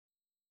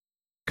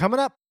Coming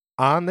up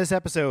on this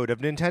episode of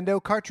Nintendo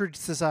Cartridge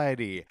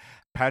Society,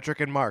 Patrick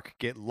and Mark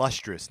get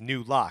lustrous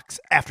new locks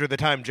after the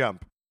time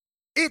jump.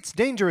 It's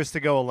dangerous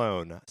to go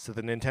alone, so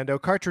the Nintendo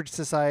Cartridge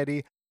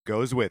Society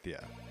goes with you.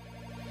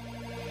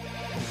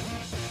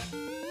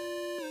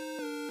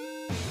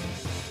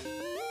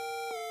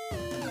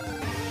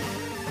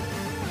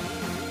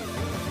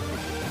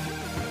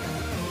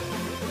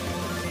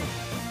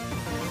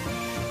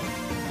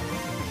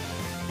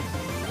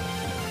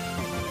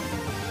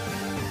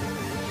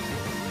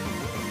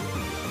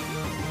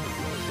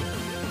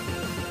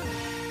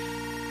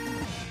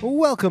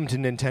 Welcome to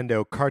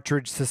Nintendo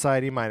Cartridge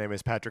Society. My name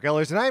is Patrick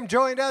Ellers, and I'm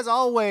joined, as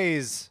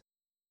always,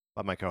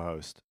 by my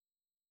co-host,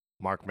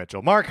 Mark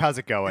Mitchell. Mark, how's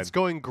it going? It's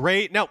going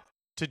great. Now,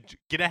 to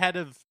get ahead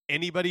of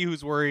anybody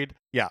who's worried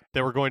that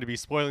we're going to be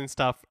spoiling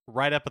stuff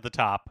right up at the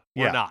top,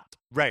 we're not.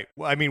 Right.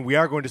 Well, I mean, we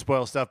are going to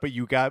spoil stuff, but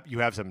you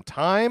have some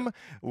time.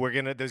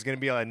 There's gonna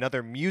be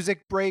another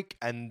music break,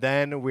 and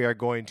then we are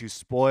going to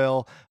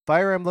spoil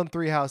Fire Emblem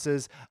Three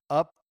Houses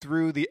up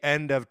through the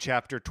end of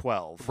Chapter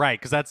 12. Right,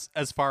 because that's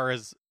as far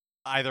as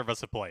either of us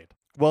have played.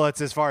 Well,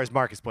 it's as far as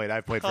Mark has played.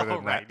 I've played further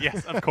than right. that.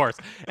 Yes, of course.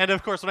 And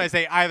of course, when I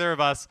say either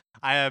of us,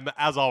 I am,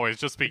 as always,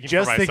 just speaking for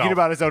myself. Thinking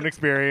about his own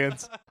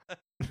experience.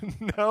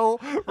 No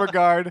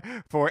regard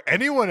for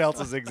anyone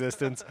else's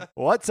existence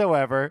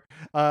whatsoever.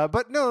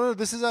 But no,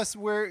 this is us.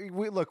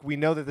 We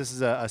know that this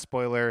is a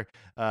spoiler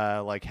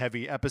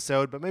heavy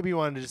episode, but maybe you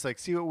wanted to just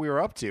see what we were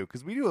up to,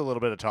 because we do a little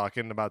bit of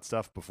talking about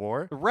stuff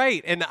before.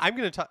 Right, and I'm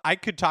gonna talk. I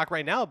could talk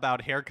right now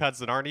about haircuts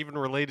that aren't even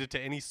related to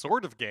any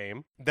sort of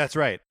game. That's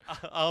right.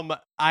 So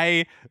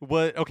I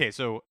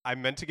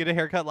meant to get a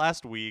haircut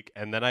last week,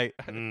 and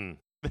then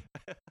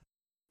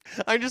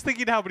I'm just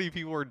thinking how many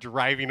people were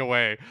driving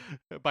away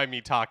by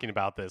me talking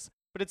about this,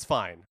 but it's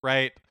fine,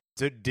 right?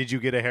 So did you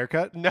get a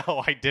haircut?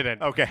 No, I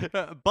didn't. Okay.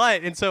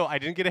 So I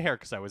didn't get a haircut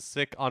because I was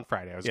sick on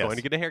Friday. I was going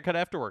to get a haircut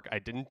after work. I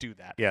didn't do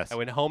that. Yes. I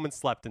went home and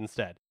slept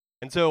instead.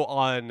 And so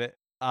on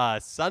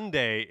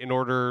Sunday, in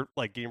order,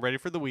 getting ready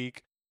for the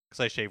week,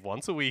 because I shave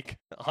once a week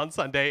on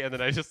Sunday, and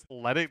then I just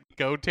let it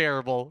go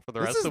terrible for the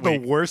rest of the week.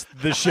 This is the worst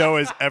the show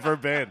has ever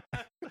been.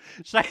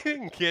 Should I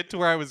even get to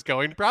where I was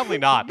going? Probably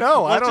not.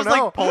 No, Let's I don't just,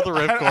 know. Pull the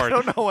ripcord. I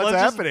don't know what's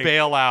happening. Just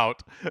bail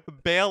out.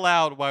 Bail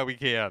out while we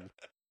can.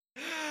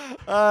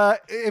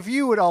 If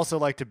you would also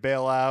like to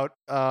bail out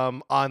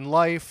on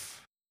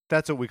life,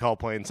 that's what we call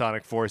playing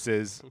Sonic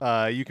Forces.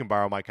 You can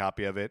borrow my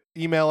copy of it.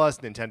 Email us,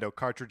 Nintendo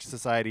Cartridge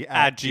Society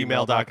at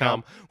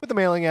gmail.com with the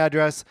mailing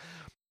address.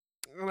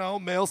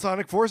 Mail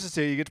Sonic Forces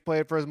to you. You get to play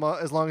it for as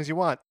long as you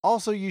want.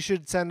 Also, you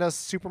should send us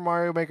Super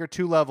Mario Maker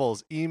 2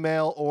 levels,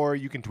 email, or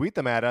you can tweet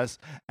them at us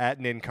at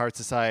NinCart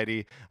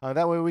Society.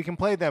 That way we can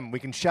play them. We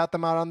can shout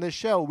them out on this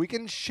show. We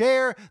can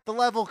share the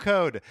level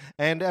code,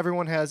 and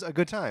everyone has a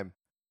good time.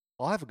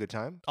 I'll have a good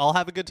time. I'll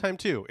have a good time,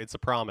 too. It's a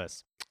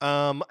promise.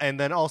 And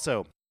then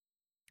also,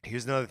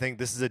 here's another thing.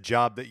 This is a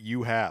job that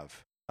you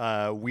have.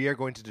 We are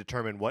going to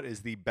determine what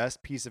is the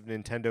best piece of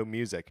Nintendo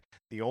music.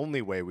 The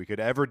only way we could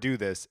ever do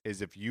this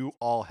is if you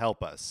all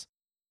help us.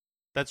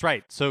 That's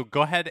right. So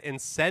go ahead and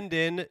send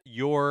in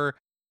your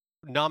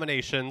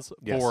nominations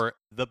for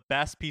the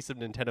best piece of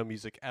Nintendo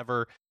music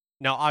ever.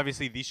 Now,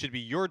 obviously, these should be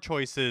your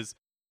choices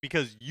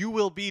because you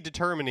will be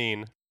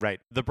determining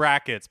the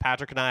brackets.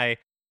 Patrick and I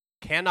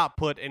cannot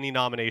put any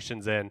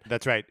nominations in.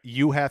 That's right.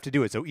 You have to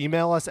do it. So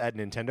email us at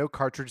Nintendo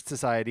Cartridge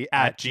Society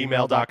at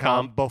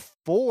gmail.com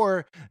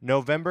before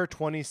November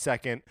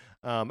 22nd,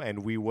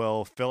 and we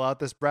will fill out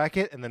this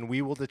bracket, and then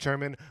we will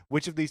determine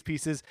which of these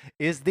pieces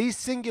is the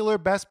singular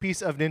best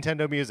piece of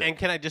Nintendo music. And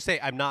can I just say,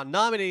 I'm not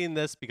nominating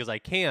this because I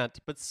can't,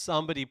 but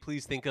somebody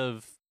please think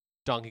of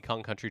Donkey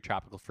Kong Country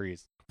Tropical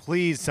Freeze.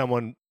 Please,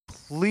 someone.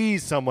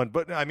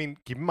 But I mean,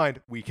 keep in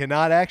mind, we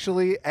cannot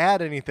actually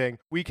add anything.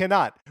 We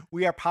cannot.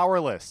 We are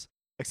powerless.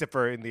 Except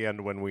for in the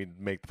end when we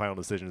make the final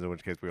decisions, in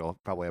which case we'll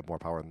probably have more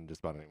power than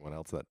just about anyone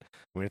else.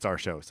 It's our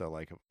show, so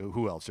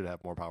who else should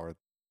have more power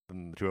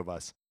than the two of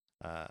us?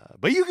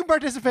 But you can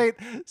participate,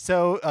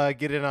 so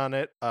get in on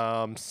it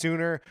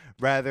sooner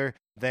rather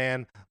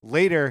than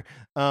later.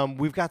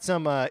 We've got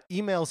some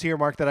emails here,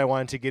 Mark, that I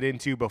wanted to get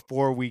into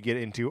before we get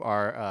into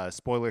our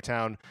spoiler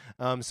town.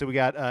 So we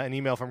got an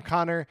email from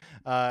Connor.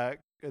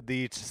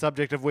 The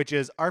subject of which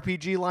is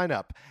RPG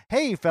lineup.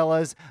 Hey,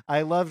 fellas,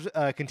 I loved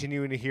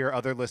continuing to hear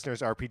other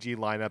listeners' RPG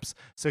lineups.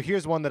 So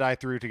here's one that I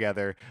threw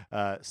together.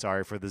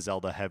 Sorry for the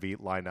Zelda heavy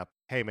lineup.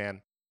 Hey,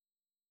 man,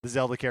 the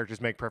Zelda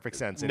characters make perfect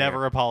sense.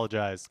 Never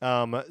apologize.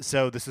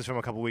 So this is from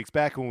a couple weeks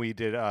back when we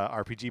did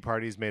RPG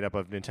parties made up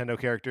of Nintendo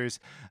characters.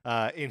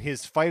 In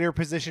his fighter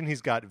position,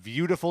 he's got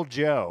Beautiful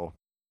Joe.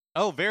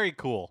 Oh, very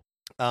cool.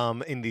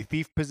 In the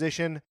thief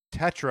position,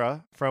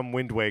 Tetra from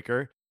Wind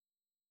Waker.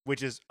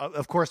 Which is,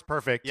 of course,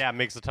 perfect. Yeah, it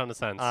makes a ton of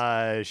sense.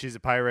 She's a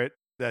pirate.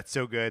 That's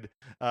so good.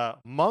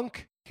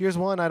 Monk. Here's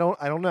one. I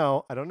don't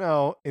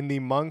know. In the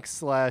monk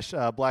 /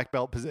 black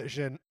belt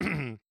position,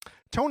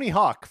 Tony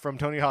Hawk from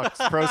Tony Hawk's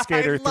Pro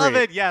Skater 3. I love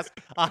it. Yes,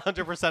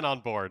 100% on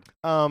board.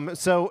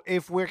 So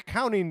if we're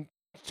counting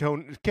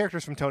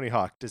characters from Tony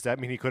Hawk, does that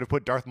mean he could have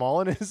put Darth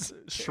Maul in his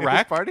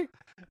Shrek party?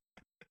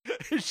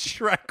 Is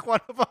Shrek one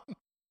of them?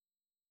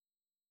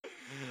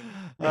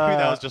 Maybe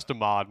that was just a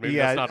mod. Maybe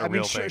that's not a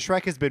real thing.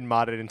 Shrek has been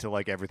modded into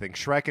like everything.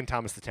 Shrek and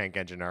Thomas the Tank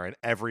Engine are in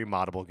every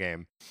moddable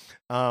game.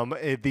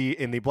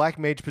 In the Black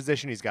Mage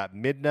position, he's got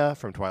Midna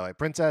from Twilight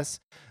Princess.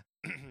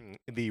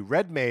 The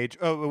Red Mage,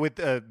 with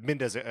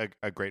Midna's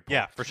a great point.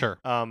 Yeah, for sure.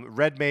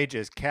 Red Mage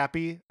is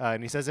Cappy,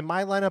 and he says, in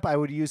my lineup, I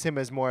would use him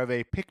as more of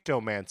a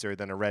Pictomancer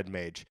than a Red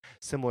Mage,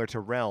 similar to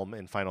Realm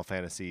in Final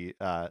Fantasy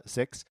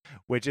VI,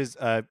 which is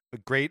a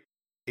great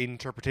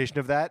interpretation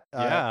of that.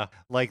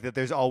 Like that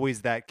there's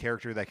always that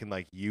character that can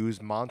like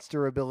use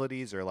monster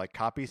abilities or like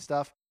copy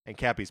stuff, and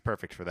Cappy's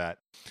perfect for that.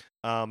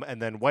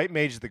 And then White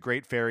Mage is the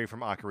Great Fairy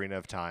from Ocarina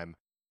of Time.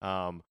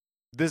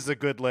 This is a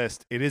good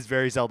list. It is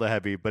very Zelda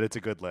heavy, but it's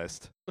a good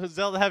list.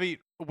 Zelda heavy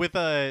with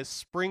a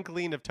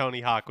sprinkling of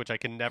Tony Hawk, which I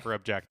can never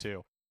object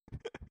to.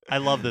 I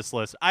love this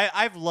list.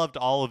 I've loved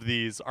all of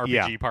these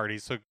RPG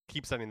parties, so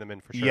keep sending them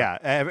in for sure.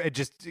 Yeah,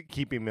 just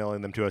keep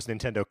emailing them to us,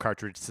 Nintendo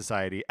Cartridge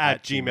Society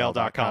at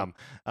gmail.com.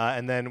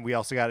 And then we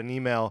also got an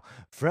email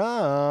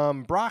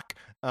from Brock.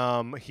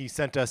 He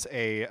sent us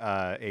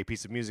a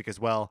piece of music as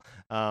well,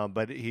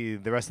 but the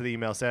rest of the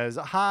email says,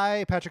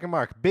 hi, Patrick and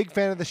Mark. Big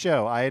fan of the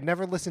show. I had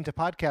never listened to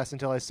podcasts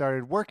until I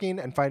started working,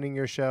 and finding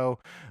your show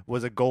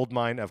was a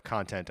goldmine of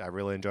content. I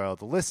really enjoy all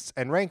the lists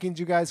and rankings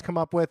you guys come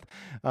up with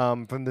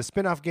from the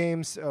spin-off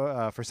games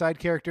for side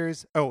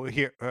characters.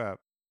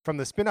 From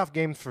the spin-off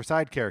games for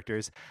side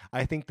characters,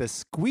 I think the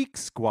Squeak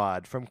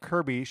Squad from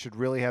Kirby should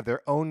really have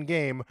their own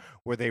game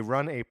where they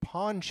run a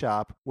pawn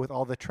shop with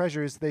all the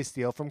treasures they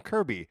steal from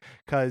Kirby,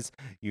 because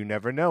you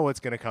never know what's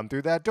going to come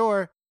through that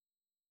door.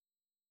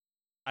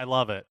 I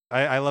love it.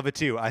 I love it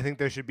too. I think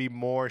there should be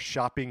more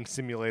shopping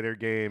simulator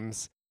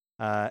games.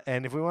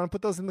 And if we want to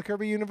put those in the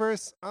Kirby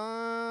universe,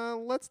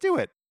 let's do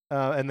it.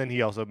 And then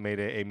he also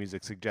made a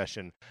music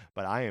suggestion,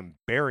 but I am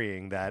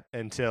burying that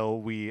until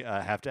we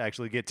have to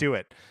actually get to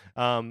it.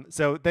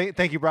 So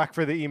thank you, Brock,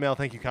 for the email.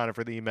 Thank you, Connor,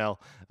 for the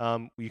email.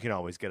 You can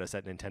always get us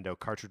at Nintendo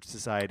Cartridge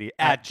Society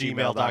at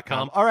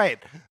gmail.com. All right,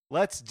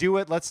 let's do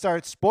it. Let's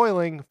start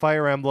spoiling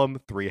Fire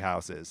Emblem Three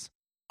Houses.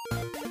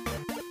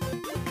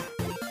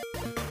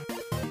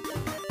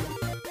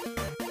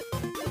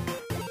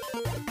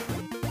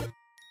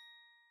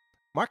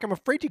 Mark, I'm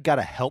afraid you got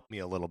to help me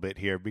a little bit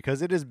here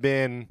because it has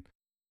been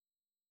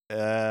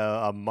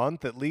a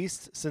month at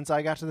least since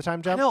I got to the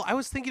time jump. No, I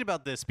was thinking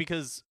about this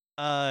because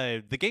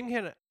the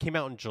game came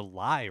out in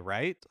July,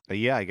 right?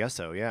 Yeah, I guess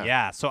so. Yeah.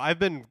 Yeah. So I've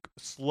been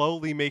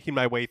slowly making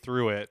my way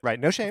through it. Right.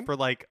 No shame. For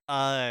like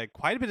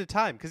quite a bit of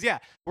time. Because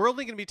we're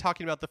only going to be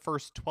talking about the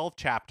first 12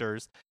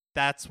 chapters.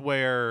 That's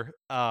where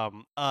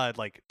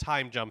like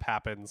time jump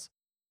happens.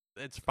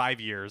 It's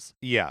 5 years.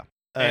 Yeah.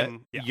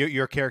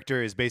 Your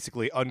character is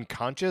basically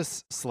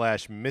unconscious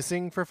 /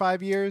 missing for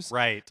 5 years.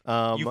 Right.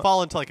 You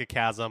fall into like a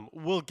chasm.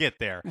 We'll get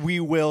there.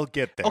 We will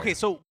get there. Okay,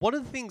 so one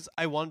of the things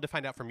I wanted to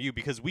find out from you,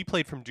 because we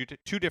played from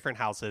two different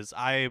houses.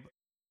 I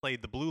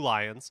played the Blue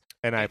Lions.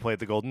 And I played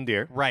the Golden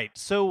Deer. Right.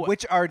 So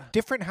which are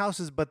different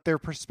houses, but their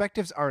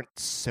perspectives aren't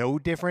so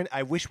different.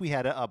 I wish we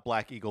had a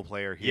Black Eagle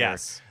player here.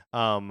 Yes.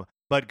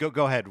 But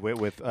go ahead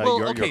with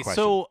your question.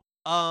 So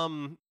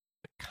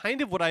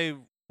kind of what I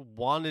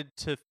wanted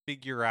to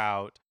figure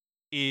out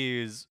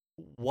is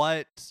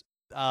what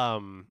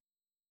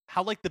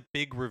how like the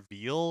big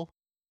reveal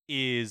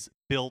is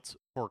built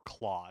for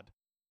Claude,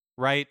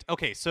 right?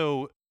 Okay,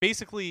 so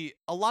basically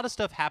a lot of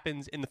stuff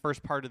happens in the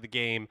first part of the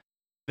game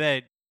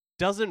that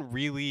doesn't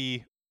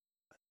really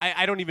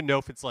I don't even know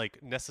if it's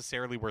like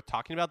necessarily worth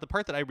talking about. The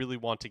part that I really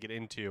want to get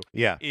into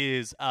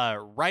is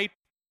right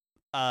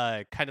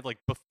kind of like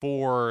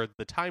before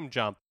the time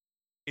jump,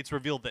 it's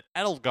revealed that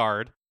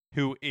Edelgard,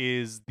 who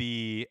is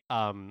the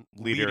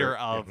leader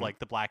of like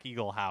the Black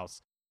Eagle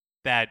house,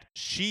 that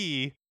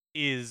she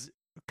is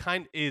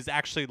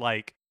actually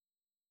like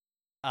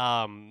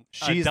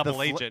she's a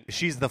double agent.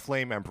 She's the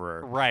Flame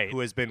Emperor, right? Who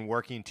has been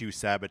working to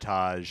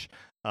sabotage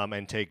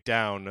and take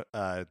down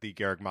the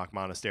Garreg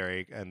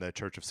Monastery and the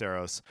Church of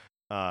Seiros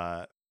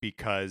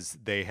because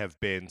they have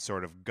been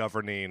sort of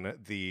governing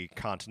the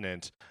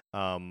continent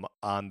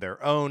on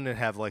their own and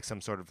have like some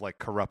sort of like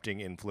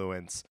corrupting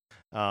influence.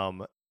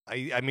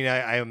 I mean,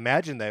 I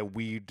imagine that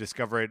we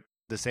discover it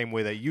the same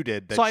way that you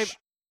did. That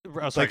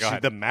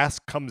the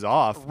mask comes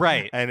off,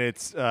 right? And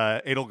it's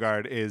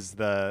Edelgard is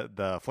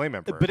the Flame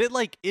Emperor. But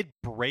it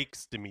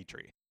breaks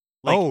Dimitri.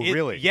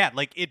 Really? Yeah,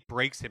 like it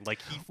breaks him. Like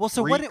he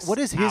so what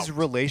is his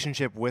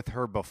relationship with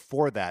her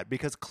before that?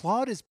 Because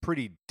Claude is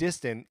pretty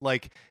distant,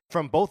 like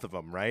from both of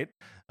them, right?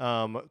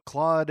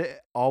 Claude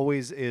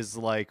always is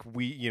like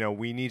we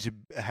need to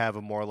have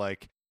a more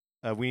like.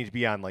 We need to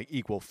be on like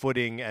equal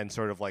footing and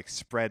sort of like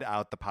spread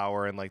out the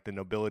power, and like the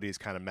nobility is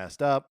kind of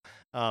messed up.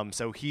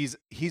 So he's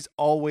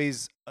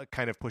always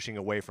kind of pushing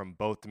away from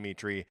both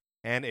Dimitri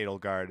and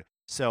Edelgard.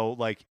 So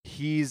like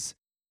he's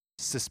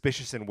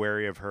suspicious and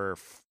wary of her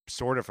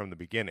sort of from the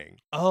beginning.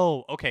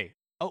 Oh, okay.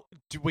 Oh,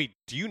 do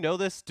you know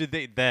this? Did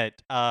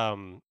that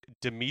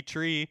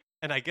Dimitri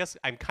and I guess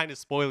I'm kind of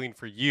spoiling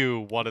for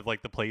you one of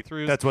like the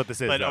playthroughs. That's what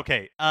this is. But though.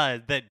 okay,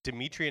 that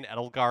Dimitri and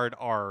Edelgard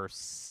are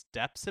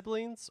step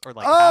siblings or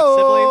like half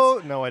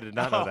siblings. No, I did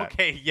not know that.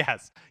 Okay,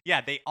 yes,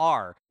 yeah, they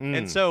are, and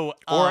Mm. so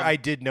Or I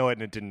did know it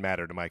and it didn't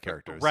matter to my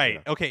characters. right. you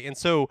know. Okay, and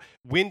so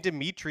when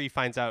Dimitri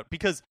finds out,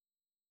 because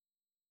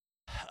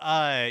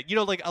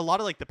like a lot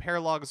of like the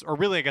paralogs, or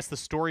really I guess the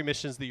story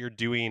missions that you're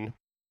doing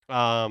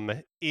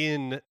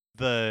in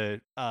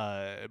the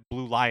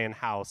Blue Lion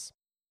house,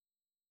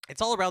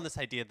 it's all around this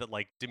idea that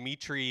like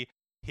Dimitri,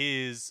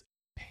 his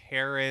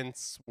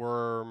parents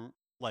were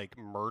like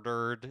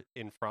murdered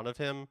in front of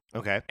him,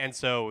 Okay. and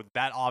so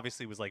that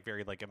obviously was like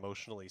very like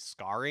emotionally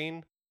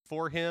scarring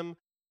for him.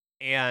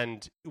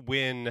 And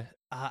when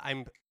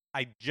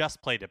I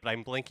just played it, but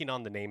I'm blanking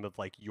on the name of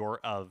like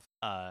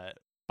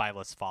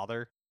Byla's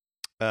father.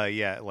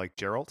 Yeah, like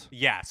Geralt.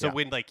 Yeah, so Yeah.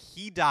 when like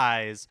he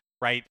dies,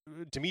 right,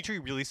 Dimitri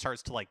really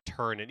starts to like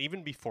turn, and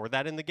even before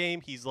that in the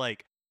game, he's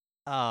like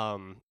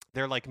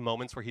there are like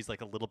moments where he's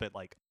like a little bit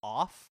like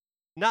off.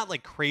 Not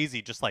like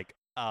crazy, just like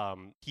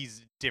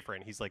he's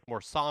different. He's like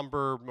more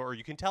somber, or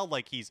you can tell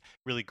like he's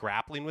really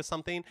grappling with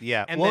something.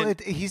 Yeah. And well, then-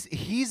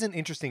 he's an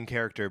interesting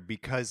character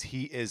because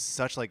he is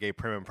such like a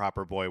prim and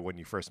proper boy when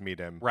you first meet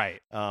him.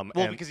 Right. Well,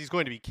 and- because he's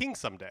going to be king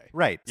someday.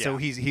 Right. So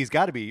Yeah. he's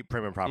got to be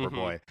prim and proper Mhm.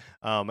 boy.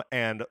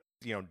 And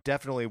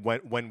definitely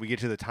when we get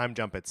to the time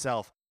jump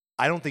itself,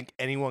 I don't think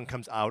anyone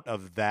comes out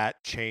of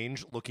that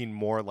change looking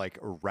more like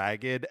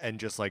ragged and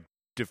just like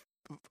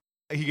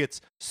he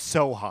gets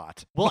so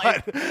hot. Well,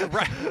 But-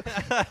 right.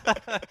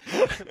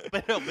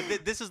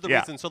 but this is the Yeah.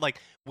 reason. So like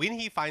when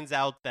he finds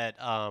out that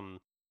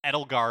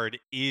Edelgard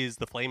is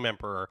the Flame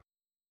Emperor,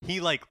 he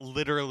like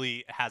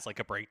literally has like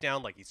a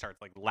breakdown. Like he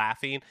starts like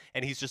laughing,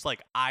 and he's just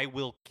like, "I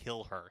will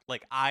kill her."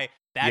 Like that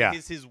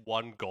is Yeah. his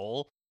one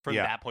goal from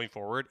Yeah. that point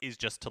forward, is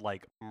just to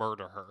like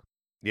murder her.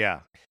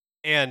 yeah.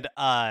 And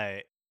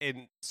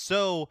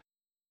so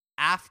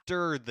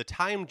after the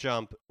time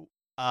jump,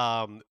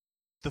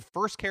 the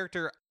first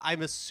character,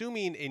 I'm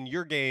assuming in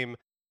your game,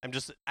 I'm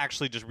just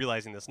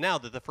realizing this now,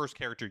 that the first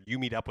character you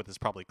meet up with is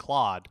probably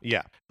Claude,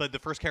 Yeah. but the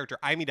first character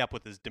I meet up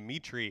with is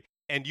Dimitri,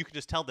 and you can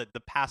just tell that the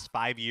past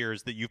 5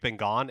 years that you've been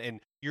gone,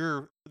 and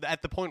you're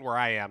at the point where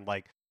I am,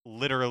 like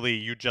literally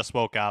you just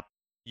woke up,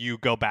 you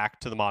go back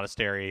to the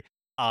monastery,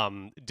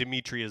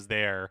 Dimitri is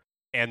there,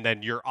 and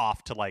then you're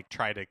off to like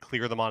try to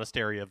clear the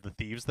monastery of the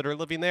thieves that are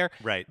living there.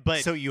 Right.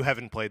 But so you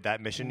haven't played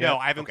that mission yet? no,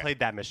 I haven't Okay. played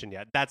that mission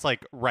yet. That's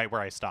like right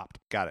where I stopped.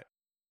 Got it.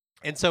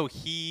 And so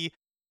he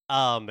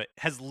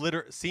has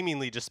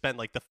seemingly just spent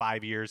like the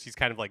 5 years. He's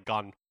kind of like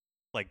gone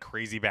like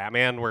crazy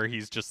Batman, where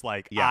he's just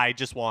like, Yeah. I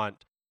just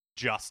want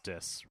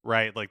justice,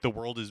 right? Like the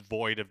world is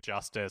void of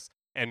justice,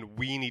 and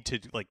we need to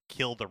like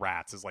kill the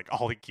rats, is like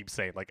all he keeps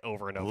saying like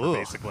over and over, Ugh.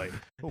 basically.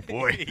 Oh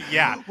boy.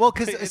 Yeah. Well,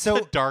 because It's so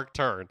a dark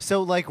turn.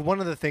 So, like, one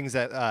of the things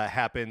that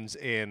happens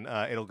in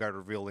Edelgard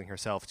revealing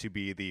herself to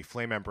be the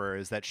Flame Emperor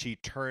is that she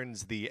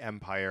turns the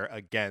Empire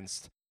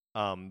against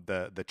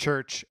the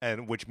Church,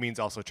 and which means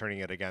also turning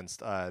it against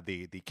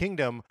the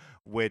Kingdom,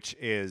 which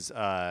is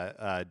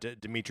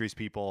Dimitri's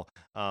people,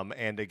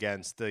 and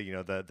against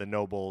the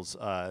nobles,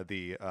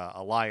 the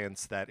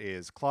alliance that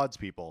is Claude's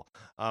people.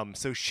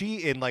 So she,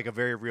 in like a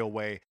very real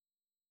way,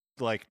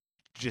 like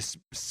just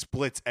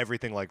splits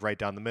everything like right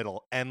down the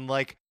middle, and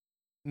like.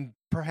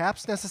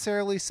 Perhaps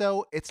necessarily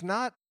so. It's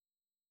not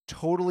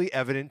totally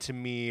evident to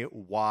me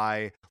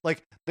why.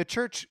 Like the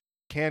church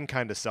can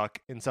kind of suck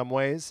in some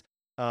ways,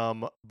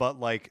 but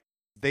like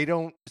they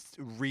don't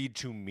read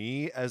to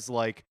me as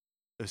like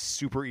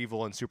super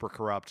evil and super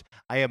corrupt.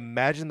 I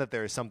imagine that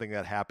there is something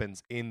that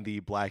happens in the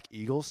Black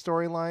Eagle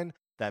storyline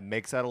that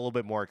makes that a little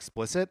bit more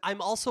explicit. I'm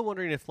also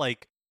wondering if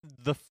like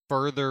the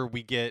further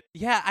we get,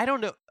 I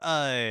don't know.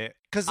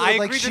 Because I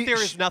agree that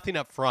there is nothing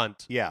up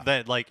front, Yeah.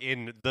 that like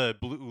in the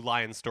Blue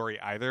Lion story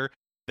either,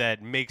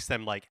 that makes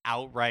them like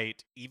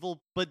outright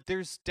evil, but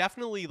there's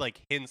definitely like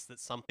hints that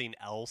something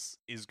else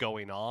is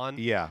going on.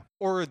 Yeah.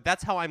 Or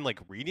that's how I'm like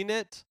reading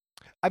it.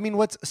 I mean,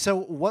 what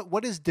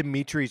is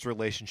Dimitri's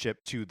relationship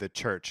to the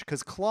church?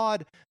 Because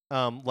Claude,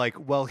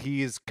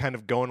 he is kind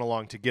of going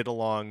along to get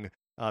along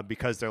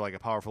because they're like a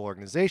powerful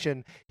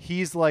organization.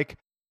 He's like,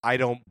 I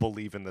don't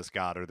believe in this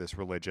god or this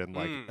religion.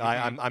 Like,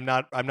 I'm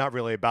not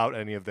really about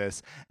any of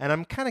this. And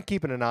I'm kind of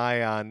keeping an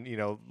eye on,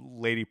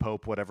 Lady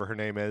Pope, whatever her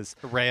name is.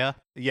 Rhea.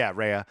 Yeah,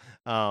 Rhea.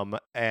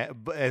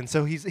 And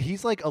so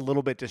he's like a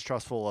little bit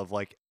distrustful of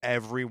like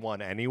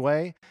everyone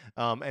anyway.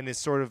 And is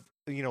sort of,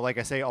 like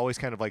I say, always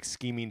kind of like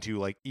scheming to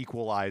like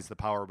equalize the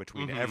power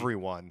between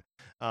everyone.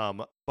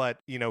 But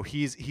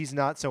he's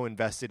not so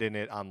invested in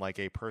it on like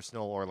a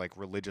personal or like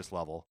religious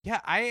level.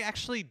 Yeah, I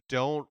actually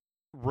don't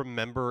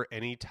remember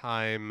any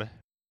time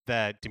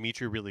that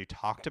Dimitri really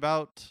talked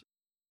about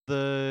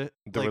the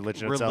like,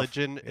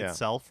 religion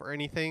itself or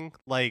anything.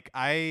 Like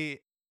I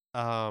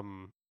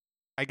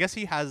guess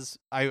he has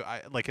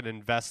I like an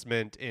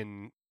investment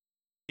in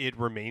it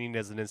remaining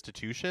as an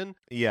institution.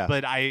 Yeah.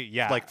 But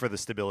like for the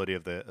stability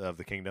of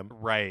the kingdom.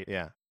 Right.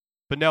 Yeah.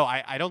 But no,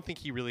 I don't think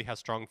he really has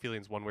strong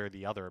feelings one way or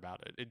the other about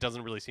it. It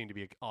doesn't really seem to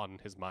be on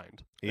his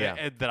mind.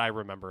 Yeah. That I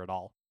remember at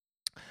all.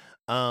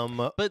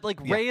 But like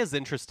Ray is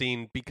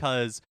interesting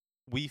because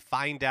we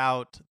find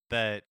out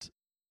that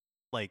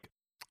like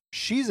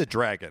she's a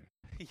dragon.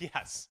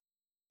 Yes.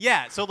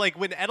 Yeah, so like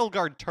when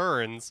Edelgard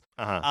turns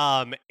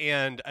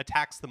and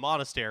attacks the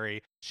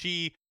monastery,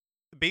 she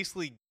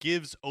basically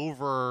gives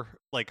over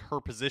like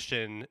her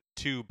position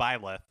to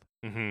Byleth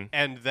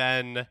and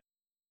then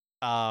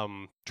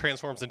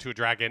transforms into a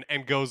dragon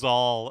and goes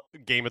all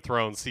Game of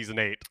Thrones season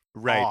 8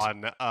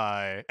 on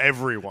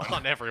everyone.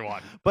 On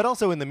everyone. But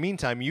also in the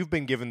meantime, you've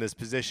been given this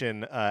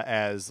position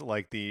as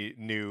like the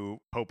new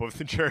Pope of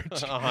the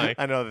Church.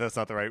 I know that's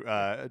not the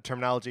right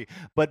terminology,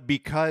 but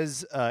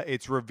because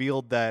it's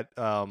revealed that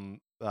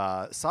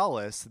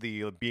Solace,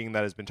 the being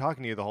that has been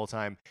talking to you the whole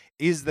time,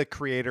 is the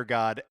creator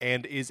god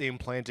and is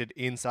implanted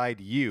inside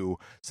you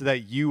so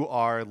that you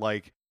are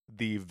like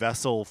the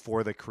vessel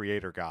for the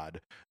creator god.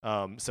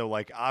 So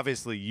like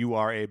obviously you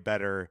are a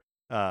better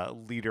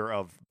leader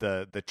of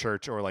the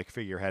church or like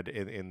figurehead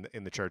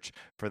in the church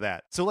for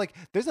that. So like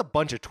there's a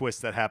bunch of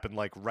twists that happen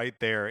like right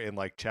there in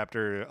like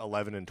chapter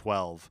 11 and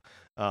 12.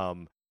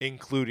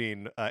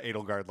 Including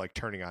Edelgard like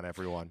turning on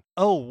everyone.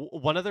 Oh,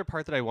 one other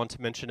part that I want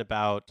to mention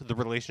about the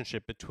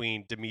relationship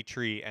between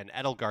Dimitri and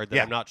Edelgard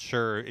that I'm not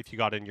sure if you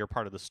got in your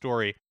part of the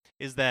story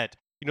is that,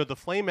 you know, the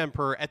Flame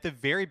Emperor at the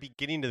very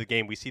beginning of the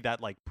game, we see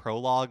that like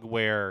prologue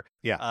where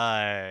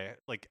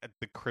like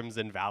the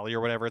Crimson Valley or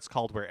whatever it's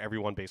called, where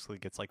everyone basically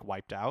gets like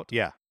wiped out.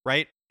 Yeah.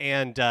 Right.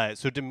 And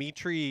so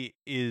Dimitri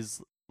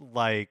is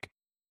like,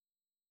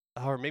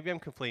 or maybe I'm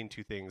conflating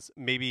two things.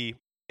 Maybe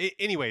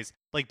anyways,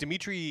 like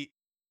Dimitri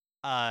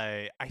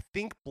I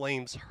think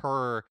blames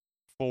her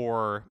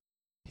for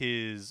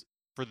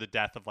the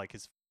death of like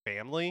his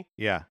family.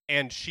 Yeah.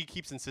 And she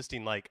keeps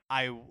insisting like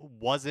I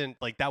wasn't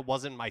like that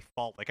wasn't my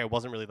fault. Like I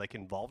wasn't really like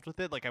involved with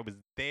it. Like I was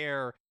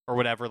there or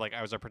whatever. Like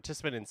I was a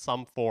participant in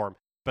some form,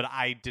 but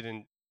I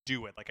didn't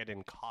do it. Like I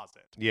didn't cause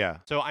it. Yeah.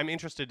 So I'm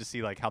interested to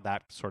see like how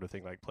that sort of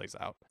thing like plays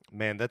out.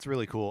 Man, that's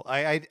really cool.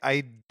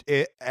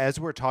 As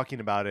we're talking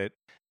about it,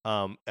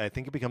 I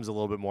think it becomes a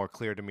little bit more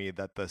clear to me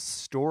that the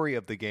story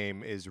of the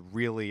game is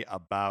really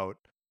about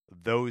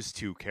those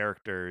two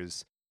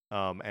characters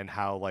and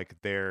how like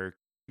the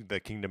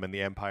kingdom and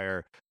the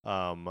empire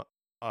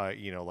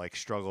like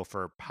struggle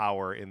for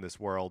power in this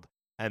world,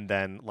 and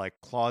then like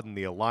Claude and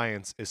the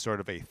Alliance is sort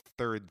of a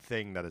third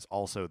thing that is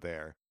also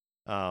there.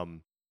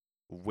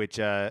 Which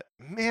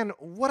man,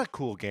 what a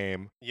cool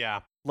game. Yeah.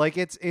 Like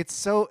it's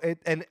so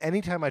and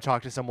anytime I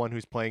talk to someone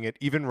who's playing it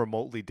even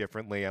remotely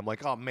differently, I'm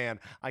like, oh man,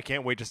 I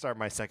can't wait to start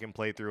my second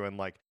playthrough and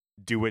like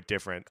do it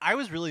different. I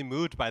was really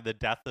moved by the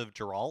death of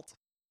Geralt.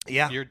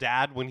 Yeah. Your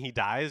dad, when he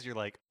dies, you're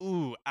like,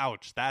 ooh,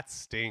 ouch, that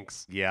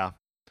stinks. Yeah.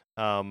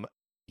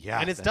 Yeah.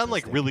 And it's done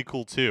like really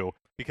cool too,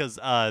 because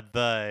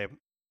the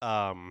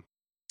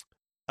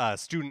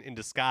student in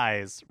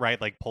disguise, right,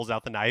 like pulls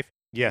out the knife,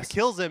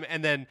 kills him,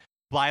 and then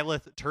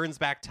Byleth turns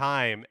back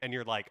time, and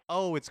you're like,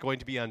 oh, it's going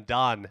to be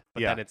undone,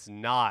 but then it's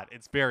not.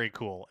 It's very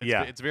cool.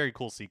 It's a very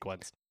cool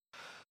sequence.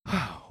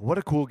 What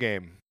a cool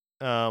game.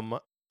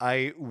 We'll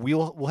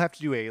have to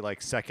do a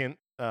like second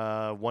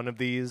one of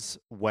these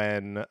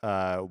when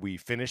we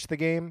finish the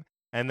game,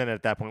 and then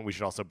at that point we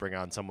should also bring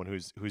on someone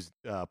who's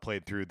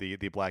played through the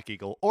Black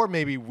Eagle, or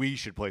maybe we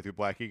should play through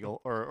Black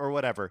Eagle or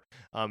whatever,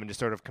 and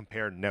just sort of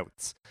compare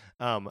notes.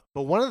 But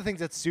one of the things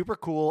that's super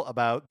cool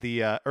about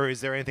the or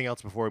is there anything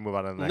else before we move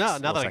on to the next? No,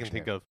 not that I can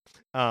think of.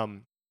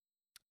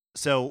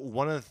 So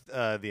one of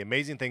the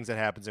amazing things that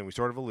happens, and we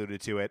sort of alluded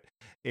to it,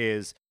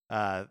 is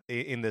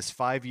in this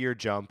 5-year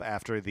jump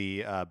after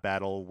the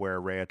battle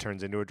where Rhea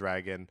turns into a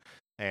dragon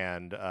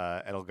and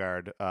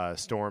Edelgard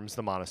storms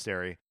the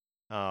monastery.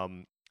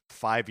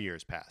 5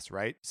 years pass,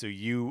 right? So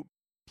you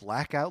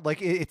black out.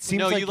 Like it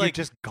seems like you're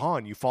just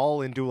gone. You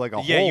fall into like a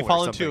hole. Yeah, you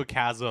fall into a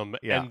chasm,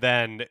 and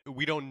then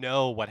we don't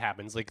know what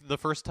happens. Like the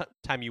first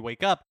time you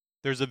wake up,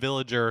 there's a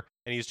villager,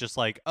 and he's just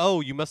like,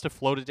 "Oh, you must have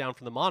floated down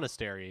from the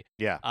monastery."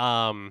 Yeah.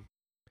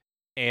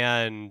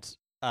 And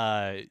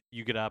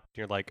you get up, and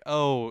you're like,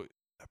 "Oh."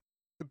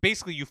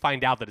 Basically, you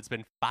find out that it's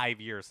been 5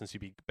 years since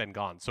you've been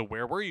gone. So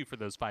where were you for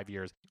those 5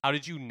 years? How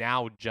did you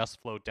now just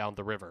float down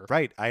the river?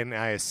 Right. I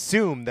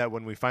assume that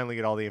when we finally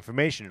get all the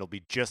information, it'll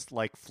be just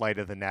like Flight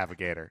of the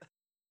Navigator.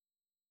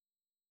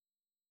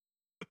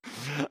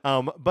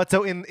 But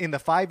so in the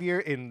 5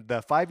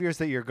 years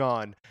that you're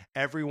gone,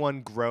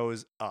 everyone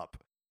grows up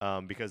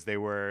because they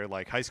were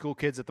like high school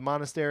kids at the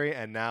monastery,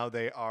 and now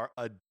they are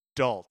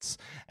adults,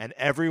 and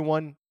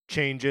everyone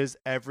changes.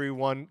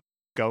 Everyone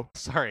go.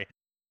 Sorry.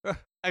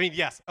 I mean,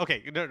 yes.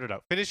 Okay. No.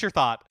 Finish your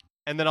thought,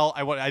 and then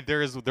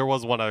there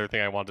was one other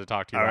thing I wanted to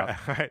talk to you about.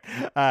 All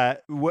right.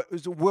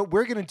 What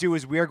we're gonna do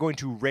is we are going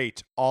to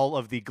rate all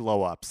of the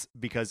glow ups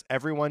because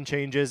everyone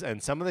changes,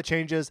 and some of the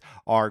changes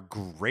are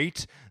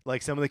great.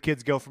 Like some of the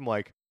kids go from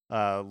like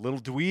little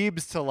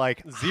dweebs to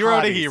like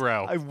Zero to hotties.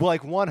 hero.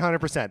 Like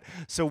 100%.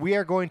 So we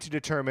are going to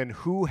determine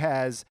who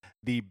has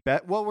the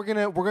best. Well, we're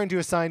going to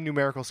assign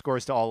numerical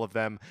scores to all of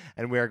them,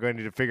 and we are going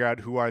to figure out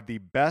who are the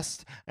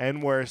best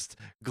and worst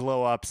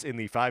glow ups in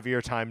the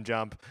 5-year time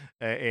jump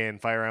in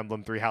Fire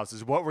Emblem Three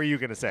Houses. What were you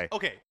going to say?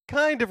 Okay,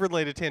 kind of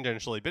related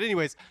tangentially, but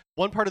anyways,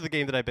 one part of the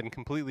game that I've been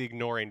completely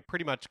ignoring,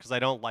 pretty much because I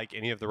don't like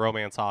any of the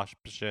romance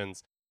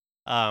options,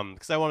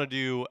 because I want to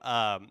do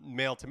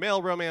male to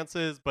male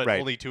romances, but Right.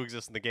 only 2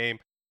 exist in the game,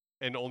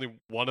 and only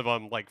one of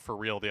them like for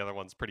real, the other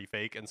one's pretty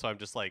fake, and so I'm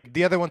just like,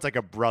 The other one's like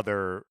a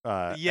brother.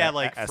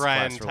 like S-class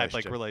friend type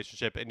like relationship.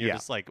 relationship, and you're Yeah.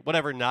 just like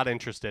whatever, not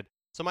interested.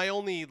 So my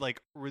only like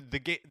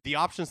the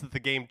options that the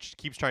game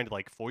keeps trying to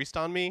like foist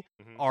on me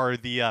Mhm. are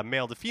the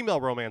male to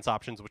female romance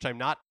options, which I'm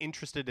not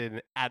interested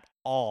in at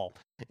all.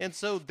 And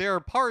so there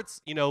are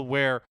parts,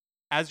 where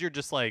as you're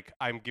just like,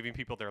 I'm giving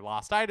people their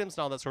lost items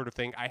and all that sort of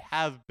thing, I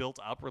have built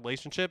up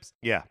relationships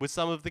Yeah. with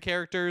some of the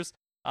characters.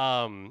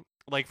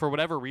 Like for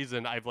whatever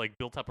reason, I've like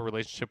built up a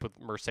relationship with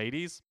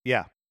Mercedes.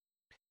 Yeah.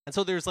 And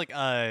so there's like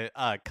a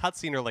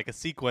cutscene or like a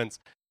sequence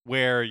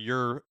where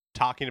you're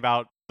talking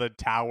about the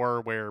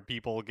tower where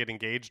people get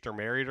engaged or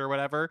married or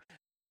whatever.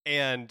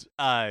 And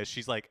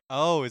she's like,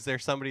 oh, is there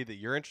somebody that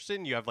you're interested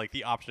in? You have like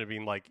the option of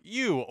being like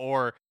you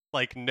or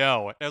like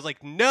no. And I was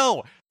like,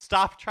 no,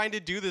 stop trying to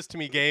do this to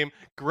me, game.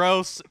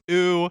 Gross.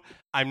 Ooh,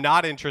 I'm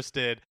not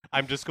interested.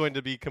 I'm just going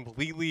to be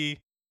completely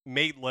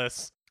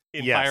mateless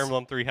in Yes. Fire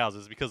Emblem Three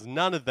Houses because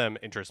none of them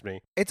interest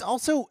me. It's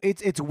also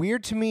it's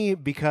weird to me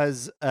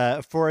because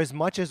for as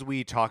much as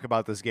we talk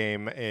about this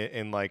game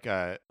in like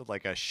a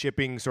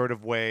shipping sort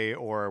of way,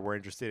 or we're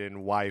interested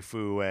in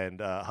waifu and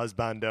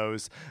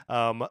husbandos,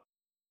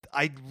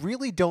 I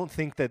really don't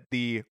think that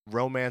the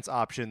romance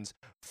options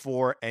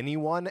for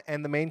anyone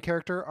and the main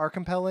character are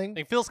compelling.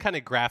 It feels kind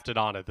of grafted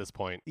on at this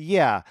point.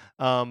 Yeah.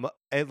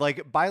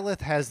 Like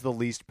Byleth has the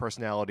least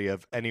personality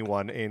of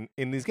anyone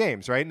in these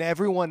games, right?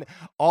 And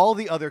all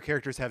the other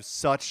characters have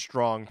such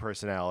strong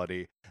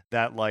personality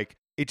that like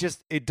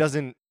it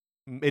doesn't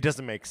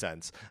make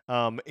sense.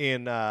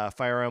 In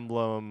Fire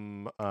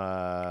Emblem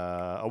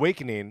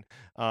Awakening,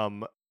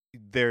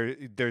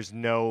 there's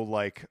no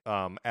like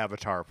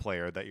avatar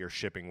player that you're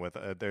shipping with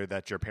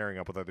that you're pairing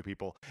up with other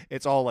people.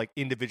 It's all like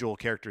individual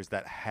characters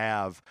that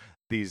have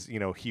these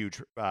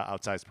huge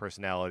outsized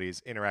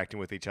personalities interacting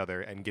with each other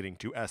and getting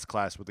to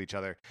S-class with each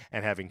other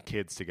and having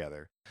kids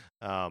together.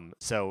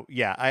 So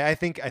yeah, I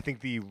think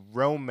the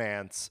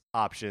romance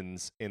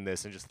options in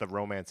this and just the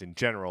romance in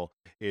general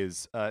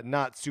is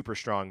not super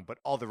strong, but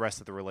all the rest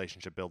of the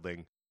relationship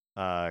building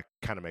kind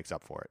of makes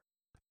up for it.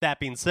 That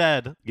being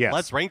said, Yes.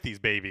 let's rank these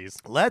babies.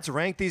 Let's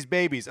rank these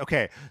babies.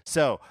 Okay,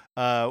 so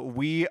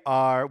we've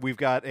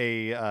got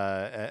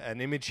an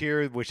image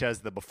here which has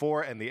the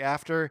before and the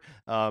after.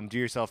 Do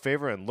yourself a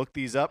favor and look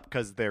these up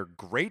because they're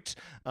great.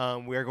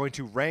 We are going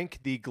to rank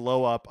the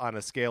glow up on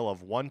a scale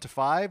of 1 to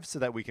 5 so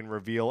that we can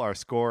reveal our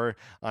score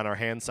on our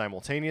hands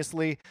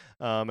simultaneously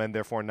and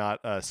therefore not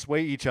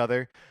sway each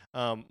other.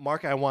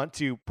 Mark, I want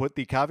to put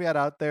the caveat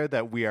out there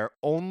that we are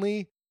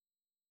only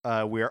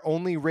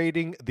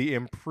rating the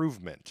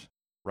improvement,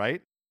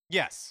 right?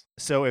 Yes.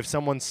 So if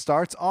someone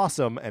starts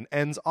awesome and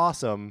ends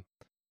awesome,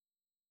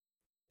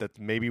 that's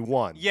maybe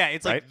 1. Yeah,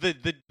 it's right?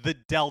 like the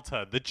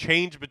delta, the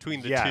change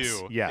between the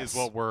two yes. is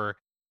what we're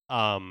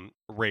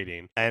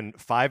rating. And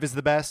 5 is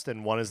the best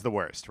and 1 is the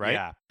worst,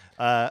 right?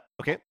 Yeah.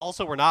 Okay.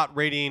 Also, we're not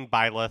rating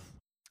Byleth.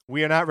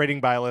 We are not rating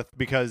Byleth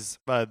because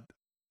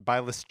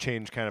Byleth's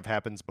change kind of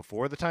happens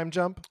before the time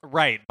jump.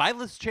 Right.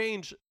 Byleth's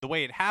change, the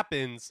way it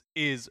happens,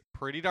 is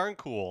pretty darn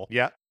cool.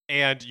 Yeah.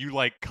 And you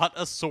like cut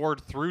a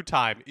sword through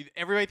time.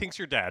 Everybody thinks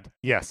you're dead.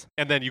 Yes.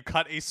 And then you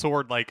cut a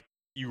sword, like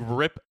you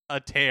rip a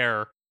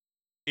tear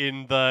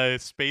in the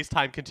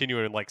space-time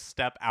continuum and like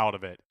step out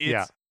of it.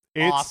 It's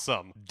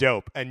awesome.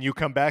 Dope. And you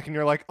come back and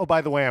you're like, oh,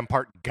 by the way, I'm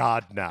part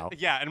god now.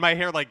 Yeah, and my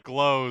hair like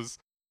glows.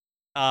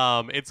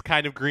 It's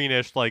kind of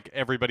greenish like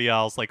everybody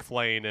else, like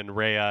Flane and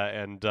Rhea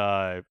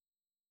and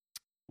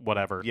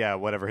whatever. Yeah,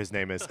 whatever his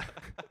name is.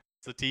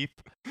 Satith.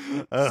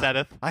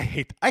 Seteth. I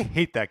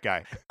hate that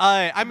guy.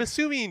 I'm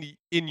assuming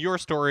in your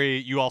story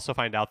you also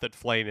find out that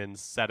Flane and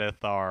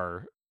Seteth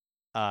are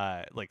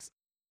like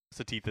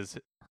Satith is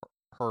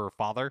her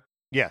father.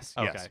 Yes.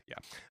 Okay. Yes.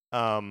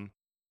 Yeah.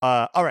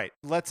 All right.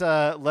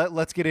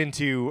 Let's get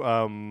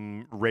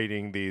into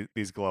rating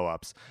these glow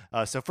ups.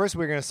 So first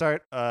we're gonna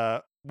start.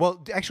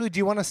 Well, actually, do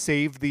you want to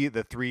save the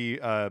 3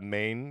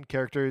 main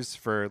characters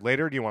for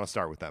later? Or do you want to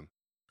start with them?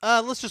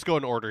 Let's just go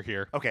in order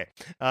here. Okay.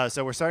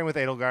 So we're starting with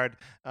Edelgard.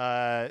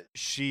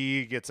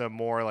 She gets a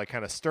more like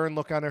kind of stern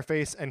look on her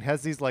face and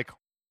has these like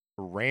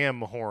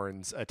ram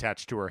horns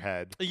attached to her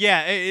head.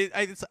 Yeah,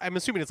 I'm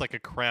assuming it's like a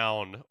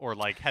crown or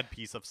like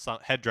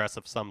headdress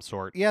of some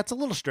sort. Yeah, it's a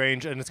little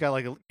strange, and it's got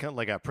like kind of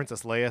like a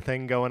Princess Leia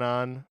thing going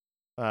on,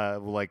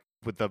 like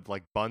with the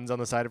like buns on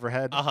the side of her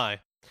head.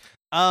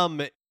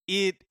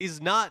 It is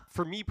not,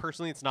 for me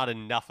personally, it's not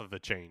enough of a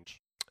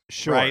change.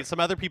 Sure. Right? Some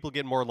other people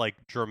get more like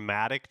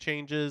dramatic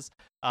changes.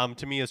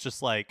 To me, it's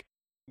just like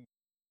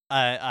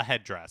a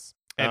headdress.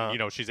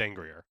 And she's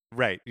angrier.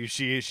 Right.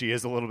 She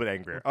is a little bit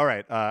angrier. All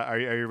right. Are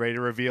you ready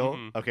to reveal?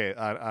 Mm-hmm.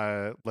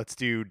 Okay. Let's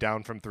do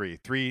down from 3.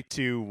 3,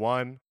 2,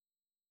 1.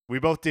 We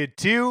both did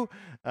 2.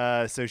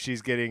 So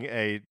she's getting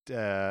a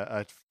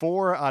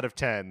 4 out of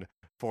 10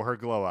 for her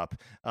glow up.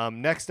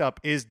 Next up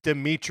is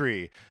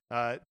Dimitri.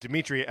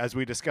 Dimitri, as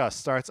we discussed,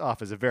 starts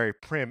off as a very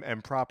prim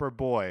and proper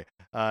boy.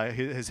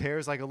 His hair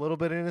is like a little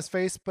bit in his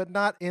face, but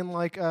not in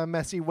like a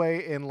messy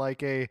way. In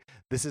like a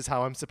this is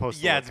how I'm supposed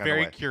to. Yeah, look it's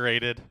very way.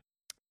 curated.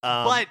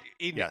 But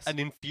in yes. an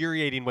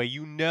infuriating way,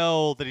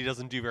 that he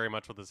doesn't do very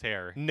much with his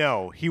hair.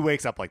 No, he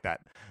wakes up like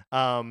that.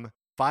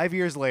 5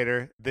 years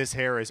later, this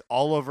hair is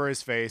all over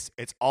his face.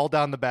 It's all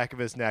down the back of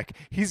his neck.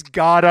 He's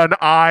got an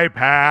eye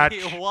patch.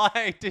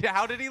 Why?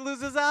 How did he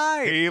lose his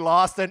eye? He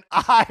lost an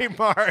eye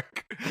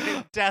mark.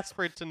 I'm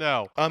desperate to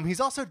know. He's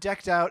also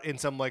decked out in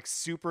some like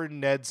super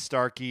Ned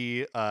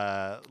Starky,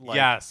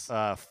 yes,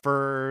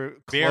 fur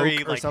cloak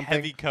very or like something.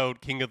 Heavy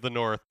coat, King of the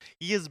North.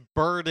 He is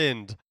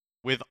burdened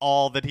with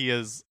all that he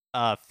has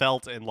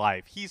felt in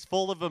life. He's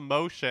full of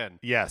emotion.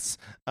 Yes.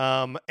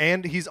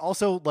 And he's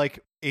also like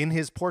in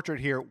his portrait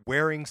here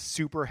wearing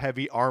super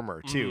heavy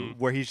armor too,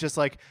 where he's just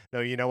like,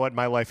 no, you know what?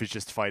 My life is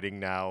just fighting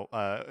now.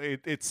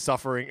 It's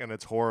suffering and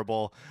it's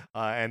horrible.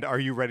 And are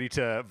you ready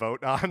to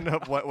vote on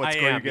what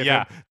score you give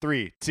him?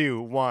 3,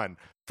 2, 1,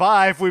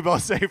 5. We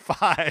both say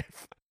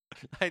 5.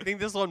 I think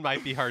this one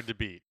might be hard to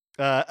beat.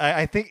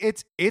 I think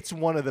it's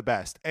one of the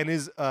best, and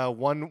is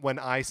one when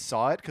I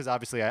saw it, because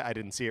obviously I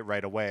didn't see it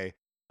right away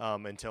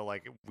until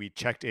like we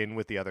checked in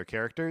with the other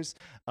characters.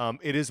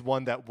 It is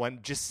one that when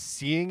just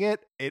seeing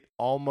it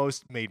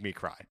almost made me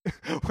cry.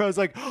 Where I was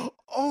like,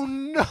 oh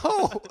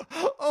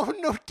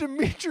no,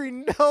 Dimitri,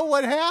 no,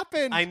 what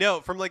happened? I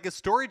know, from like a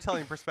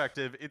storytelling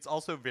perspective, it's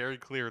also very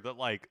clear that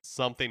like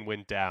something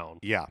went down.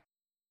 Yeah.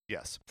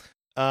 Yes.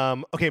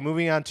 Okay,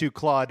 moving on to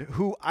Claude,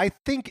 who I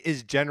think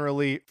is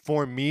generally,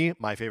 for me,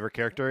 my favorite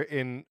character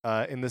in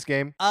this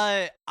game.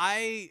 I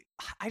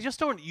just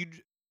don't you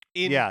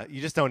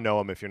just don't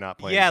know him if you're not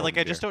playing. Yeah, like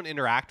I just don't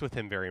interact with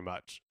him very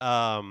much.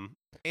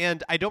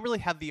 And I don't really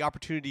have the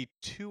opportunity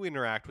to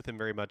interact with him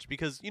very much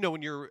because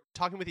when you're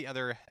talking with the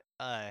other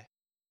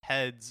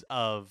heads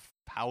of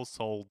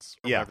households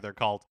or whatever they're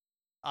called,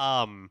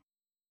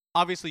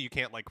 obviously you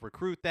can't like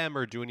recruit them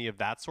or do any of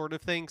that sort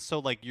of thing. So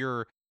like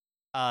you're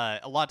a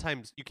lot of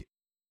times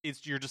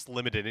you're just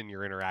limited in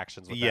your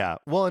interactions with them. Yeah.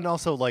 Well, and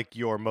also like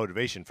your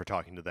motivation for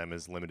talking to them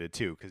is limited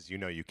too, because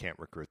you can't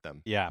recruit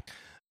them. Yeah.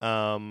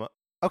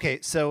 Okay,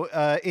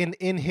 so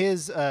in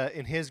his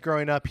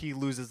growing up, he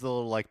loses the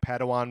little like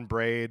Padawan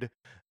braid,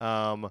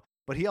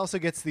 but he also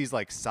gets these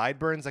like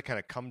sideburns that kind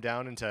of come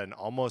down into an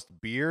almost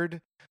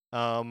beard.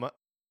 I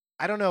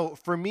don't know.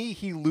 For me,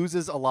 he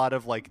loses a lot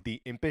of like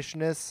the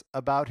impishness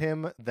about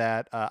him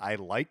that I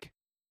like.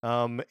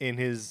 In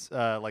his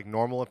like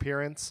normal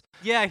appearance.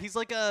 Yeah, he's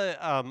like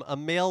a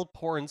male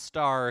porn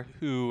star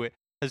who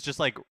has just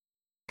like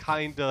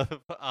kind of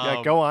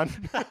yeah, go on.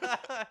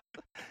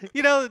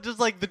 Just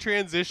like the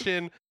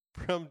transition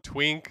from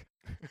twink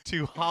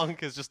to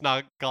hunk has just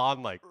not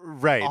gone like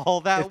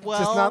all that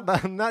well.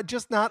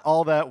 Just not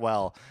all that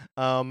well.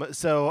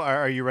 So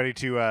are you ready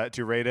to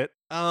rate it?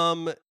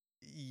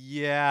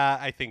 Yeah,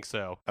 I think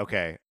so.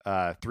 Okay.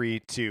 3,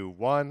 2,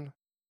 1.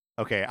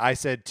 Okay, I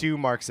said 2.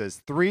 Mark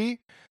says 3.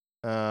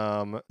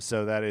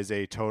 So that is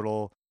a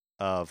total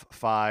of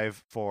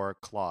 5 for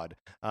Claude.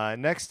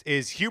 Next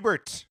is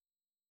Hubert.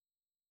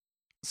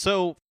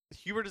 So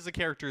Hubert is a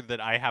character that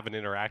I haven't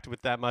interacted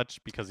with that much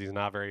because he's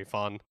not very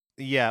fun.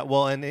 Yeah,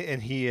 well, and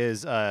he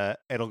is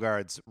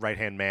Edelgard's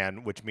right-hand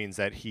man, which means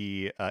that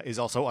he is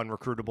also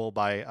unrecruitable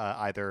by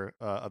either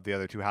of the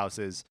other two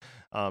houses,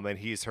 and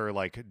he's her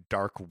like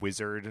dark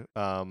wizard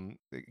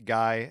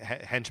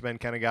guy, henchman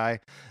kind of guy,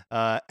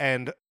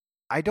 and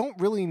I don't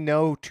really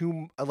know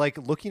like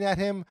looking at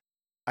him.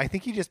 I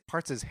think he just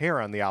parts his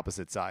hair on the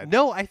opposite side.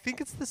 No, I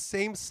think it's the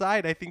same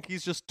side. I think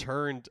he's just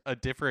turned a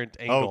different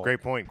angle. Oh,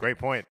 great point.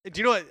 Do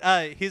you know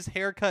what? His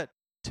haircut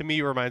to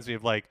me reminds me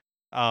of like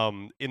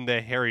in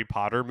the Harry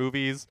Potter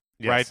movies,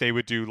 right? They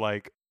would do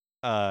like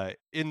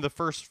in the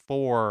first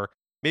 4,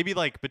 maybe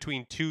like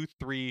between 2,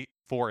 3,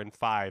 4, and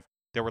 5,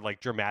 there were like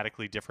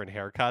dramatically different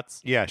haircuts.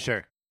 Yeah,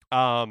 sure.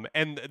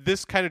 And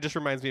this kind of just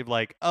reminds me of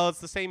like, oh, it's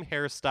the same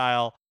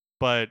hairstyle,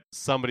 but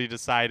somebody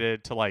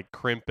decided to like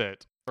crimp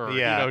it. Or,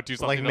 do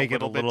something like make a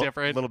little bit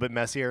different. A little bit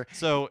messier.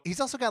 So he's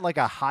also got like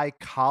a high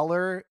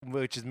collar,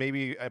 which is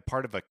maybe a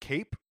part of a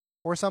cape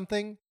or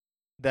something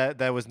that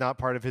was not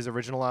part of his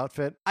original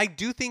outfit. I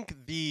do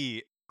think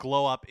the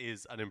glow up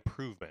is an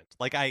improvement.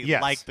 Like I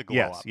like the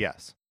glow up.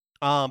 Yes.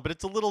 But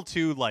it's a little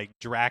too like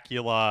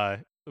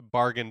Dracula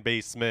bargain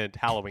basement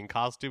Halloween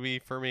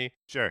costumey for me.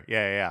 Sure.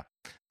 Yeah.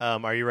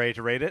 Are you ready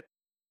to rate it?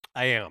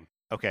 I am.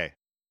 Okay.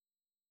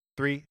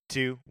 3,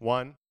 2,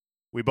 1.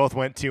 We both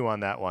went 2 on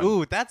that one.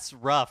 Ooh, that's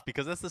rough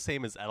because that's the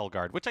same as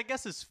Edelgard, which I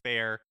guess is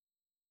fair.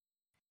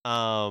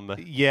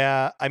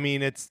 Yeah, I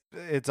mean it's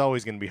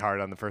always going to be hard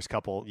on the first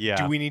couple. Yeah.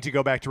 Do we need to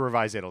go back to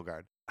revise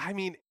Edelgard? I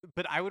mean,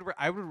 but I would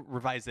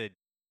revise it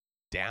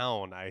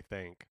down, I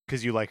think.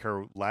 Because you like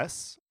her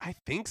less? I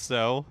think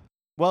so.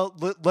 Well,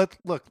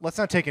 let's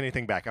not take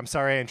anything back. I'm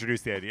sorry I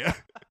introduced the idea.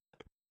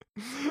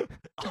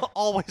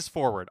 Always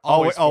forward.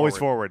 Always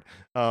forward.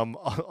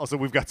 Also,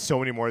 we've got so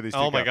many more of these.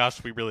 Oh my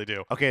gosh, we really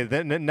do. Okay,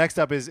 then next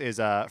up is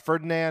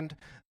Ferdinand,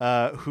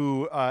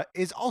 who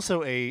is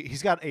also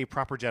he's got a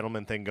proper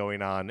gentleman thing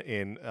going on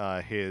in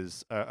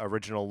his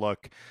original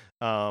look.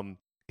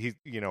 He's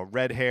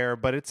red hair,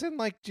 but it's in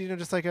like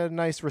just like a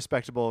nice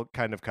respectable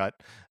kind of cut.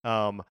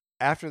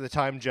 After the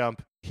time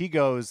jump, he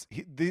goes.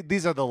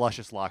 These are the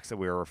luscious locks that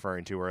we were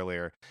referring to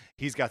earlier.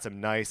 He's got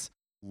some nice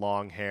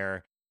long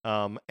hair.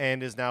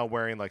 And is now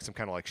wearing like some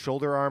kind of like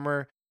shoulder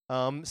armor.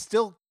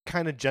 Still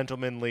kind of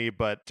gentlemanly,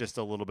 but just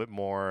a little bit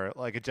more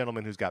like a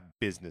gentleman who's got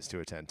business to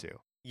attend to.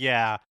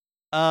 Yeah.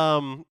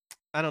 I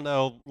don't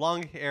know.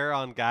 Long hair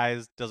on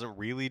guys doesn't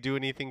really do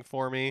anything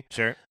for me.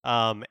 Sure.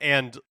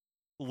 And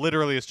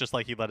literally it's just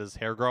like he let his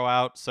hair grow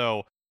out.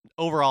 So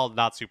overall,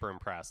 not super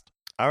impressed.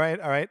 All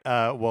right.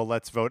 Well,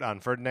 let's vote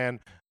on Ferdinand.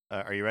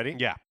 Are you ready?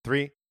 Yeah.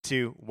 3,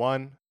 2,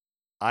 1.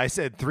 I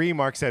said 3.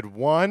 Mark said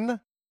 1.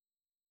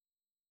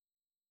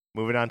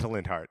 Moving on to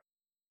Linhardt.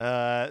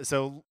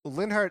 So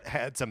Linhardt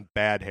had some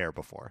bad hair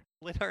before.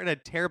 Linhardt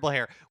had terrible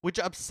hair, which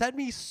upset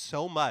me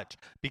so much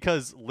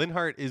because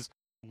Linhardt is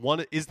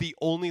the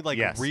only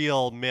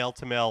real male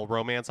to male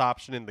romance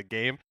option in the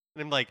game,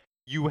 and I'm like,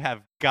 you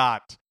have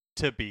got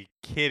to be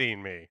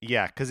kidding me.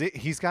 Yeah, because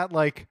he's got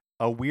like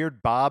a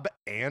weird bob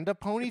and a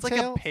ponytail. It's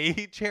like a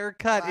page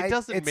haircut. It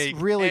doesn't make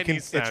any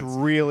sense. It's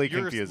really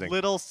Your confusing.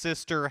 Little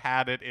sister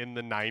had it in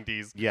the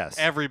 90s. Yes.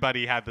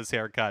 Everybody had this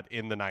haircut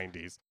in the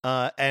 90s.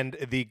 And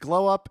the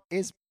glow up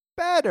is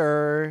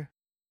better,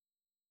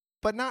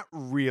 but not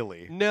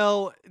really.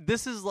 No,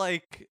 this is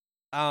like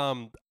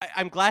I'm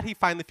glad he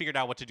finally figured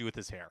out what to do with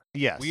his hair.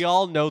 Yes. We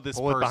all know this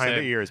Pull person. it behind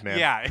the ears, man.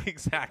 Yeah,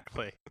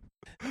 exactly.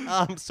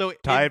 So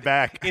tie it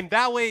back. In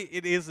that way,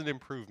 it is an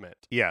improvement.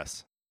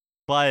 Yes.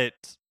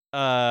 But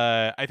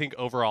I think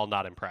overall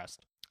not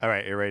impressed. All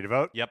right, you ready to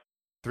vote? Yep.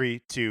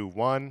 3, 2,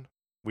 1.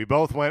 We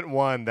both went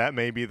 1. That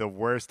may be the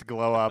worst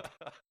glow up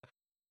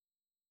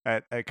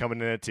at coming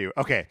in at 2.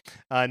 Okay.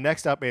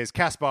 Next up is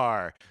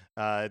Caspar,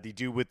 the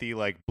dude with the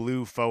like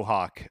blue faux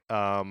hawk.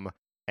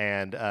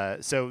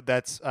 So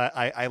that's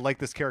I like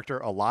this character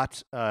a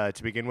lot to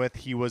begin with.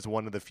 He was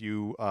one of the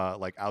few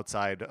like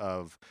outside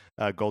of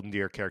Golden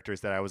Deer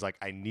characters that I was like,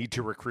 I need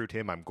to recruit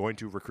him. I'm going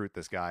to recruit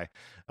this guy.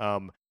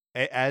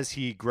 As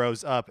he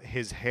grows up,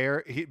 his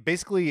hair,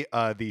 basically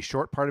the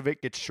short part of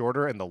it gets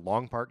shorter and the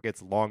long part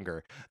gets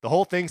longer. The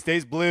whole thing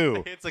stays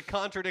blue. It's a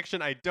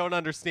contradiction. I don't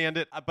understand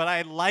it, but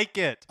I like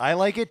it. I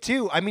like it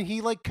too. I mean, he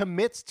like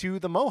commits to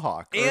the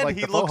mohawk. And like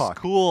he the looks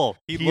cool.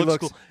 He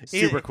looks cool.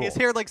 Super cool. His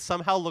hair like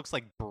somehow looks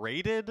like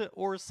braided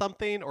or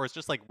something, or it's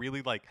just like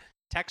really like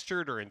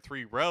textured or in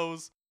 3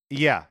 rows.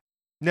 Yeah.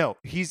 No,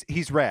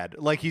 he's rad.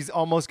 Like he's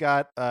almost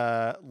got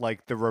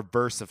like the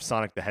reverse of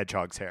Sonic the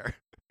Hedgehog's hair,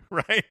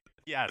 right?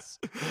 Yes.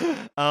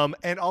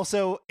 And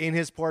also in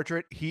his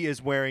portrait, he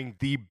is wearing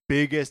the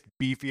biggest,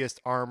 beefiest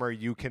armor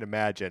you can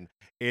imagine.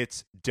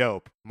 It's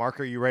dope. Mark,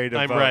 are you ready to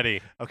vote? I'm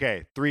ready.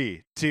 Okay,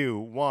 3, 2,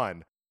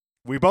 1.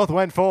 We both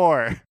went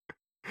 4.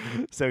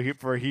 So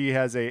he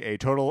has a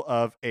total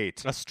of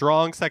 8. A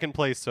strong second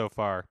place so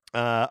far.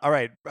 All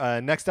right.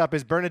 Next up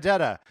is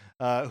Bernadetta,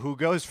 who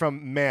goes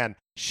from, man,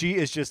 she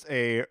is just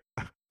a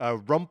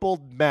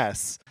rumpled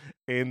mess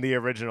in the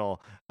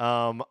original.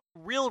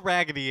 Real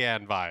Raggedy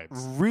Ann vibes.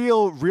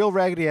 Real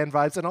Raggedy Ann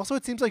vibes. And also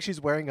it seems like she's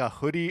wearing a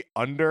hoodie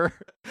under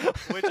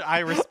which I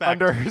respect.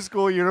 Under her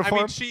school uniform.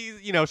 I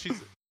mean,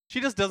 she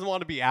just doesn't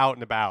want to be out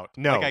and about.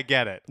 No. Like, I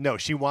get it. No,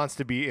 she wants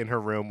to be in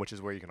her room, which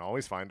is where you can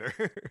always find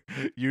her.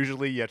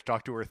 Usually you have to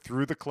talk to her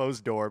through the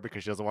closed door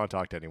because she doesn't want to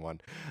talk to anyone.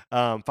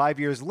 5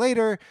 years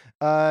later,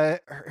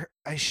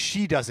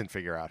 she doesn't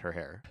figure out her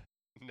hair.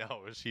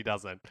 No, she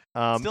doesn't.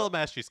 Still a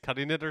mess. She's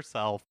cutting it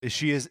herself.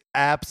 She is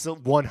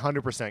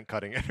 100%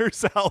 cutting it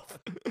herself.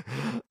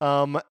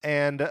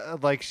 And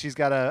like she's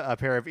got a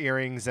pair of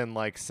earrings and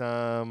like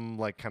some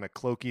like kind of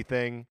cloaky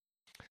thing.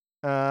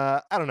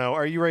 I don't know.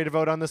 Are you ready to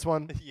vote on this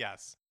one?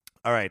 Yes.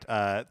 All right.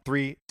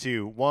 3,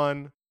 2,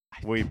 1.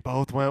 We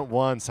both went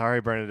 1.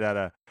 Sorry,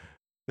 Bernadetta.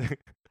 I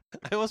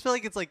almost feel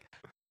like it's like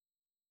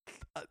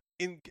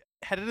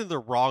headed in the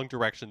wrong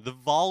direction. The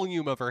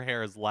volume of her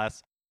hair is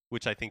less,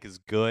 which I think is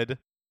good.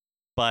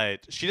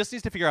 But she just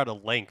needs to figure out a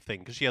length thing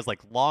because she has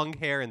like long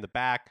hair in the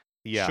back,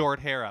 short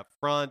hair up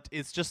front.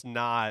 It's just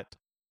not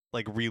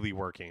like really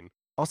working.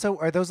 Also,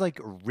 are those like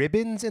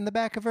ribbons in the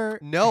back of her?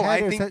 No,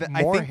 head, I think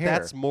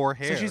that's more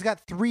hair. So she's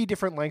got 3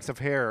 different lengths of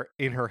hair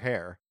in her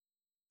hair.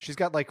 She's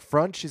got like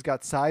front, she's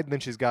got side, and then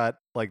she's got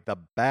like the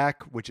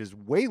back, which is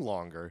way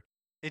longer.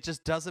 It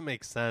just doesn't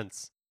make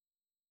sense.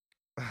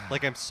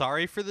 Like, I'm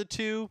sorry for the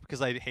 2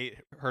 because I hate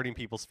hurting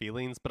people's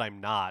feelings, but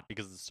I'm not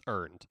because it's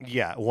earned.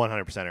 Yeah,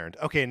 100% earned.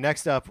 Okay,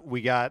 next up,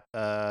 we got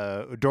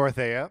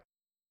Dorothea,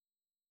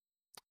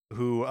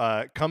 who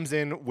comes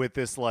in with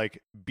this,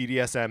 like,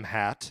 BDSM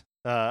hat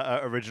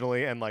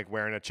originally and, like,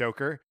 wearing a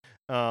choker.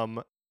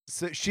 So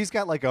she's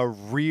got, like, a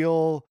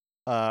real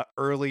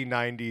early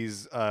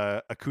 '90s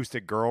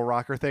acoustic girl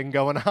rocker thing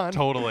going on.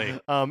 Totally.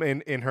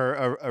 In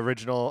her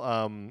original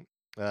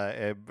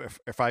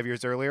 5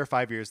 years earlier,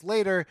 5 years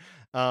later,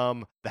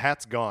 the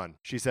hat's gone.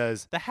 She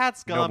says The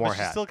hat's No gone, more but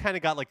she's hat. still kind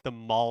of got like the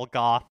mall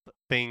goth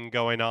thing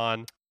going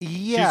on.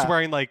 yeah, She's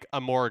wearing like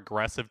a more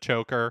aggressive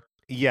choker.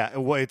 yeah.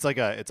 Well, it's like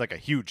a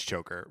huge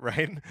choker,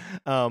 right?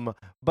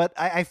 But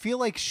I feel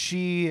like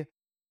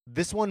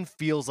this one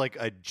feels like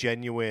a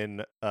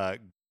genuine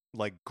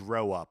like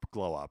glow up,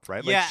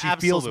 right? Like Yeah, she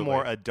feels absolutely.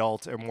 more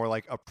adult or more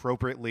like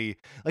appropriately,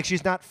 like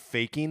she's not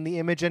faking the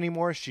image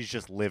anymore. She's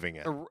just living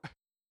it.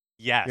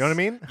 Yes. You know what I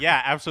mean?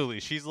 Yeah, absolutely.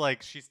 She's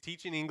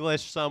teaching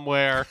English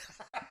somewhere,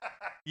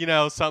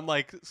 some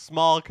like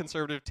small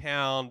conservative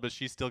town, but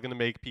she's still going to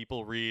make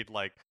people read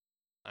like,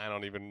 I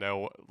don't even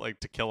know, like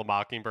To Kill a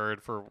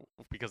Mockingbird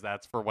because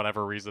that's for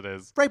whatever reason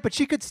is. Right, but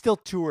she could still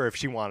tour if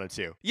she wanted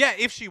to. Yeah,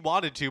 if she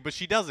wanted to, but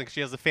she doesn't 'cause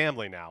she has a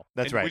family now.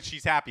 That's right. Which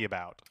she's happy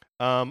about.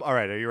 All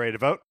right, are you ready to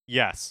vote?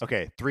 Yes.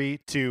 Okay, 3,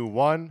 2,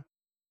 1.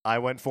 I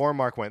went 4.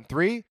 Mark went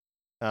 3.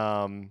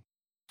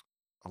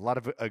 A lot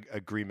of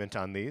agreement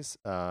on these.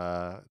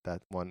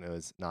 That one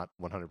is not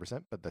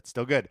 100%, but that's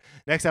still good.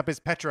 Next up is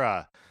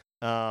Petra.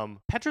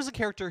 Petra's a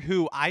character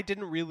who I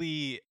didn't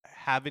really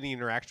have any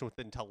interaction with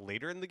until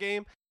later in the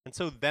game, and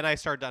so then I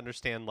started to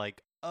understand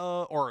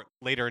or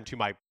later into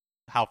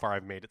how far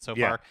I've made it so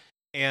far,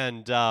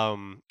 and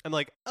I'm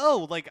like,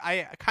 oh, like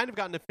I kind of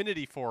got an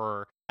affinity for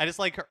her. I just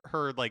like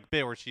her like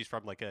bit where she's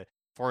from like a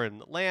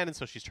foreign land, and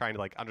so she's trying to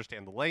like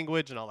understand the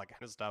language and all that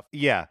kind of stuff.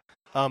 Yeah.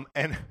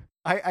 And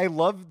I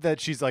love that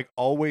she's like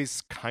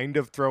always kind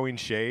of throwing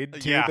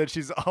shade too. Yeah. That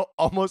she's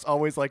almost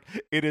always like,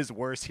 it is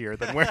worse here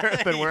than where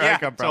Yeah, I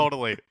come from.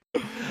 Totally.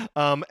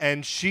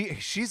 And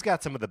she's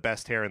got some of the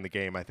best hair in the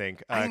game, I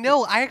think. I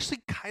know. I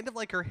actually kind of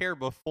like her hair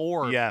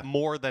before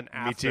more than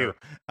after. Me too.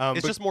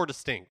 It's just more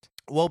distinct.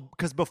 Well,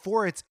 because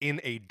before it's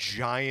in a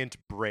giant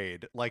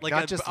braid, like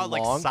not just long,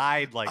 like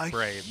side a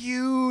braid,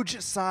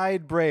 huge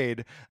side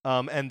braid.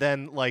 And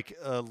then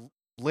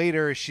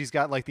later she's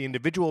got like the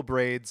individual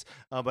braids,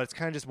 but it's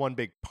kind of just one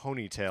big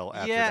ponytail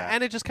after that.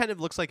 And it just kind of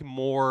looks like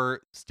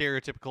more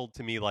stereotypical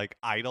to me, like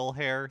idol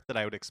hair that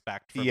I would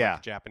expect from like a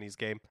Japanese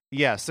game.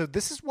 Yeah, so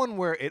this is one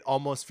where it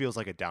almost feels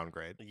like a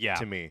downgrade. Yeah,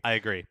 to me, I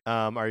agree.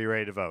 Are you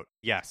ready to vote?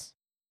 Yes.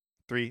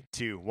 3,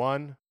 2,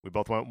 1. We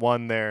both went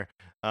 1 there,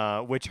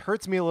 which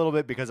hurts me a little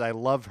bit because I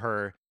love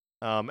her,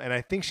 and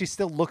I think she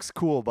still looks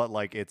cool, but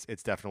like it's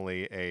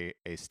definitely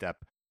a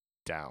step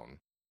down.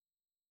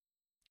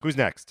 Who's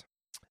next?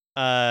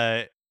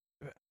 How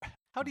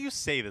do you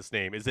say this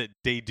name? Is it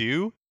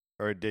Dedu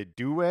or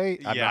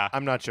Dedue?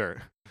 I'm not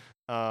sure.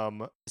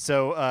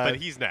 But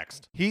he's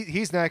next.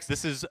 He's next.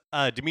 This is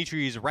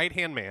Dimitri's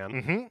right-hand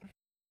man.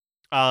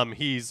 Mm-hmm.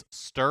 He's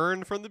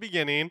stern from the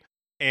beginning,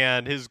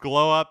 and his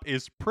glow up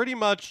is pretty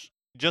much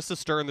just as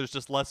stern. There's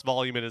just less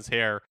volume in his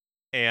hair,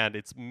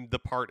 and the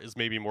part is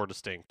maybe more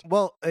distinct.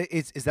 Well,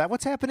 is that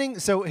what's happening?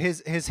 So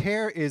his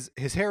hair is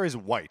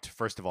white,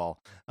 first of all,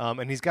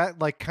 and he's got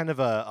like kind of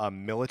a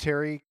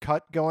military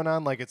cut going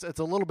on. Like it's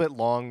a little bit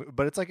long,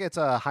 but it's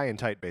a high and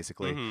tight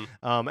basically.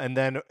 Mm-hmm. And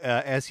then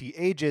as he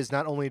ages,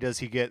 not only does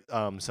he get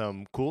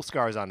some cool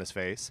scars on his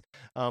face,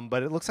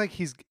 but it looks like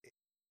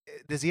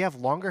does he have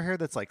longer hair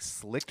that's like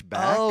slicked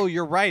back? Oh,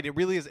 you're right. It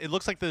really is. It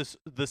looks like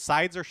the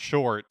sides are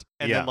short,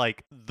 and then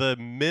like the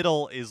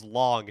middle is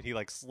long, and he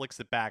like slicks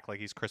it back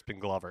like he's Crispin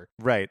Glover.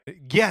 Right.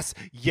 Yes,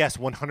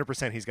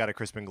 100%. He's got a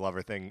Crispin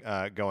Glover thing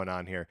going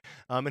on here.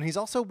 And he's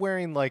also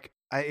wearing like,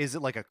 is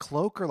it like a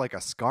cloak or like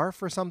a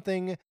scarf or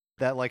something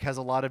that like has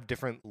a lot of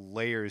different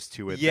layers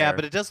to it? Yeah, there.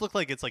 but it does look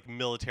like it's like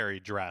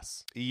military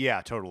dress.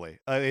 Yeah, totally.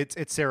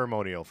 It's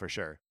ceremonial for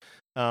sure.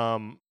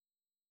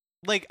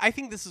 Like, I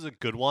think this is a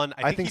good one.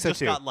 I think he so just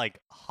too. got, like,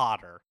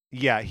 hotter.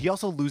 Yeah, he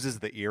also loses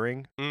the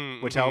earring,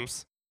 which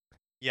helps.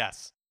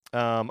 Yes.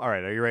 All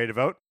right, are you ready to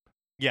vote?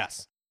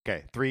 Yes.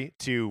 Okay, 3,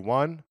 2,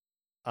 1.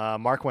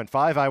 Mark went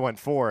 5, I went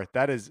 4.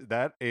 That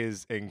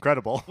is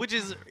incredible. Which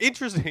is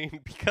interesting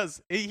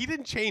because he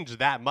didn't change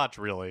that much,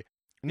 really.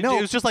 No.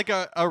 It was just like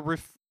a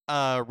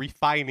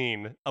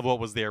refining of what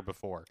was there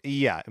before.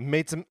 Yeah,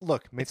 made some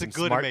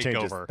smart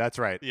changes. That's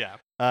right. Yeah.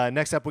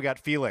 Next up, we got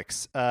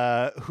Felix,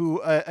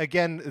 who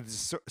again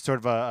is sort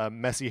of a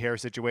messy hair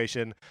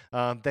situation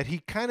that he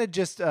kind of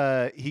just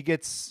he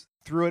gets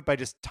through it by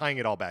just tying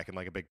it all back in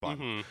like a big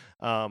bun.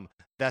 Mm-hmm.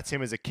 That's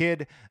him as a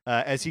kid.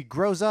 As he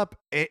grows up,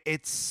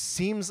 it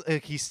seems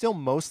like he's still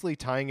mostly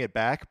tying it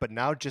back, but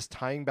now just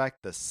tying back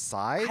the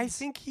sides. I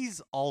think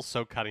he's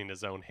also cutting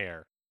his own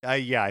hair.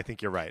 Yeah, I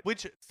think you're right.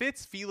 Which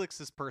fits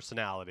Felix's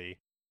personality.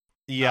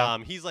 Yeah.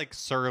 He's like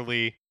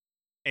surly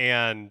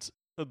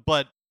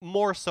but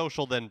more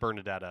social than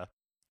Bernadetta.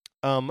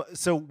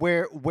 So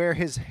where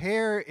his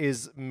hair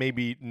is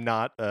maybe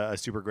not a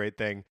super great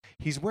thing,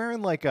 he's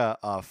wearing like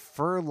a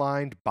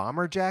fur-lined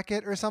bomber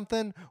jacket or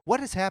something.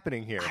 What is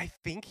happening here? I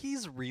think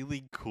he's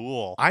really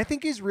cool. I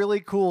think he's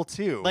really cool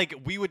too. Like,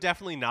 we would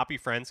definitely not be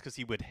friends because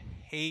he would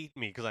hate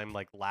me because I'm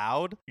like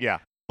loud. Yeah.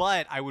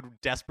 but I would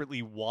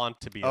desperately want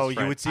to be his Oh,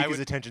 friend. you would seek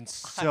his attention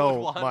so I would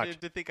want much. him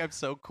to think I'm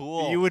so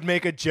cool. You would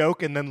make a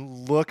joke and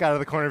then look out of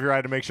the corner of your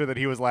eye to make sure that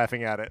he was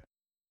laughing at it.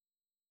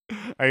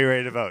 Are you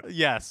ready to vote?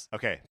 Yes.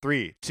 Okay,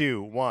 3,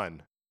 2,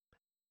 1.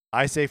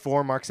 I say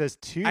 4. Mark says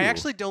 2. I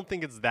actually don't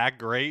think it's that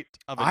great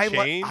of a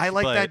change. I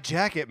like but that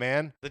jacket,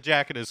 man. The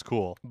jacket is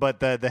cool.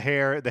 But the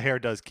hair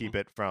does keep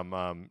it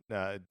from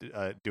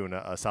doing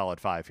a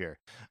solid 5 here.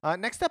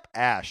 Next up,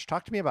 Ash.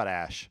 Talk to me about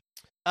Ash.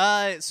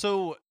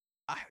 So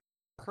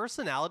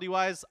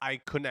personality-wise, I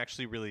couldn't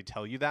actually really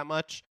tell you that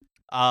much.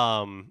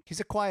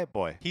 He's a quiet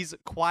boy. He's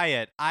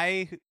quiet.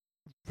 I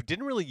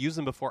didn't really use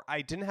him before.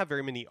 I didn't have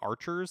very many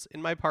archers in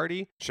my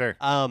party. Sure.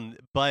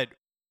 But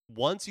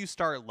once you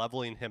start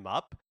leveling him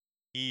up,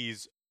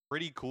 he's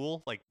pretty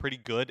cool, like pretty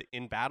good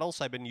in battle.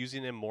 So I've been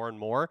using him more and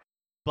more.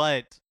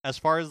 But as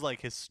far as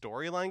like his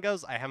storyline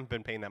goes, I haven't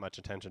been paying that much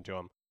attention to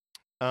him.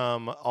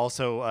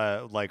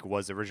 Also, like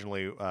was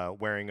originally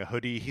wearing a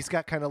hoodie. He's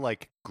got kind of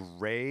like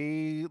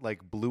gray, like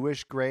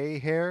bluish gray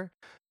hair.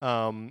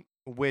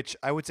 Which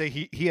I would say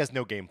he has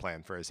no game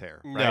plan for his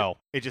hair. Right? No,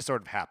 it just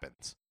sort of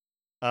happens.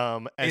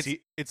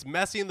 It's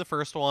messy in the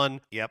first one.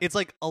 Yep. It's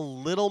like a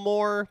little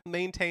more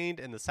maintained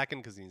in the second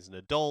because he's an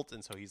adult,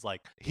 and so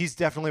he's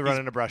definitely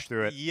running a brush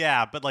through it.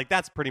 Yeah, but like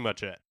that's pretty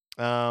much it.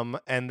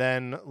 And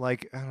then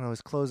like I don't know,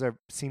 his clothes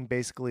seem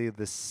basically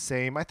the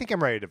same. I think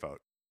I'm ready to vote.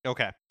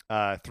 Okay.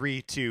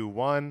 3, 2,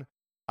 1.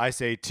 I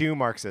say 2.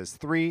 Mark says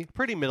 3.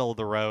 Pretty middle of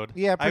the road.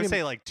 Yeah, I would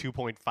say like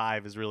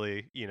 2.5 is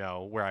really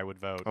where I would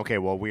vote. Okay,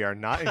 well we are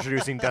not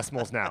introducing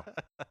decimals now.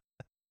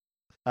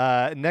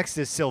 Next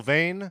is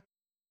Sylvain.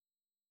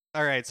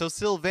 All right, so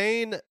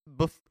Sylvain,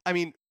 I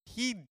mean,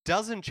 he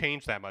doesn't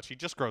change that much. He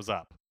just grows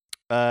up.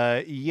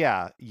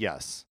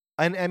 Yes.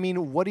 And I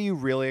mean, what do you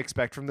really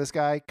expect from this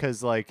guy?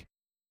 Because like,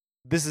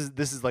 this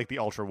is like the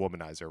ultra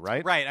womanizer,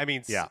 right? Right. I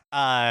mean, yeah.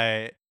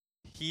 I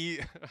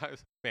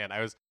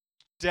was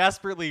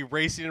desperately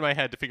racing in my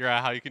head to figure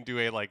out how you can do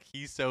a like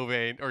he's so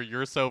vain or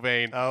you're so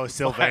vain. Oh,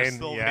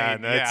 Sylvain. Yeah,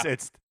 no, yeah.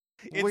 It's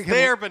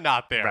there but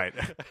not there. Right.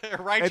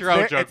 Write your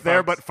own joke. It's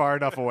there but far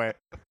enough away.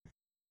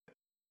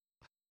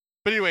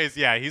 But anyways,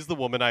 yeah, he's the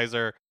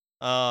womanizer.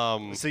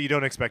 So you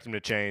don't expect him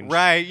to change,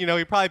 right? He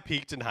probably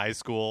peaked in high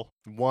school.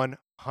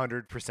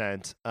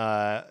 100%.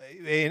 I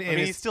mean,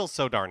 he's still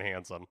so darn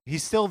handsome.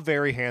 He's still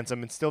very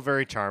handsome and still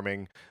very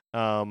charming.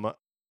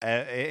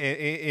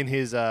 In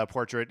his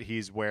portrait,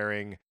 he's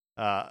wearing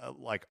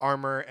like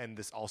armor, and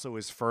this also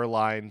is fur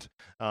lined.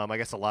 I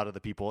guess a lot of the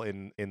people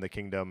in the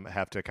kingdom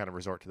have to kind of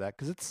resort to that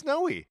because it's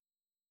snowy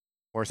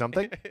or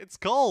something. It's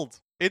cold.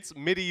 It's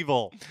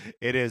medieval.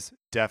 It is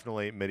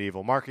definitely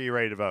medieval. Mark, are you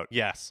ready to vote?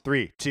 Yes.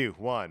 3, 2,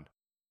 1.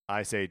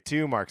 I say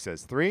 2. Mark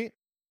says 3.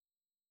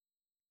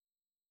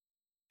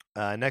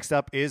 Next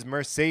up is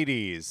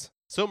Mercedes.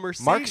 So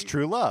Mercedes, Mark's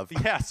true love.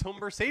 Yeah. So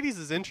Mercedes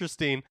is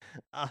interesting,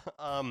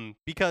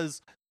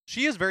 because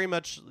she is very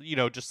much,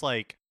 just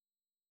like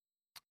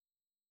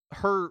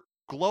her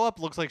glow up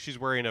looks like she's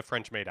wearing a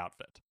French maid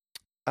outfit.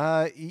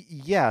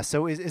 Yeah.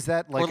 So is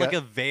that like or like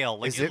a veil?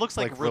 Like it looks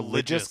like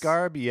religious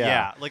garb? Yeah.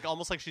 Yeah. Like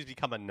almost like she's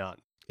become a nun.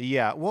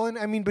 Yeah. Well, and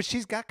I mean, but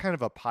she's got kind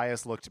of a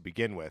pious look to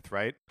begin with,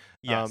 right?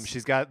 Yes.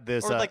 She's got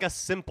this, or like a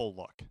simple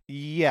look.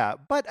 Yeah,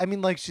 but I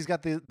mean, like she's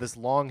got this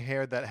long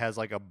hair that has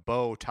like a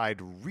bow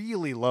tied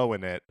really low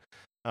in it,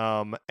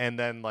 and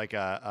then like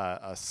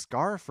a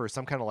scarf or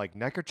some kind of like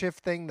neckerchief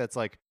thing that's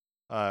like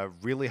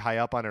really high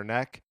up on her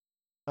neck.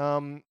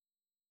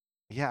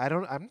 Yeah,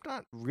 I'm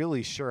not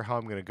really sure how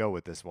I'm gonna go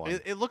with this one.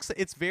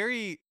 It's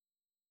very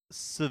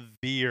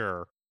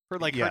severe. Her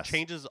Yes.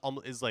 changes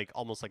is like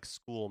almost like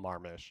school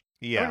marmish.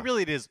 Yeah, I mean,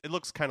 really, it is. It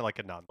looks kind of like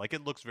a nun. Like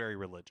it looks very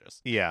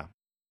religious. Yeah.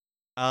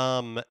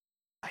 I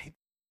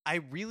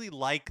really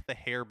like the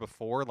hair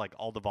before, like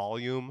all the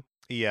volume.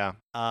 Yeah.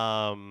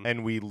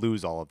 And we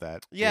lose all of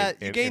that. Yeah,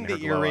 you gain in her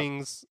the glow up.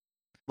 earrings,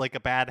 like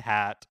a bad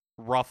hat,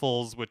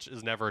 ruffles, which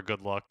is never a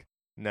good look.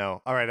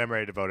 No. All right, I'm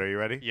ready to vote. Are you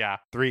ready? Yeah.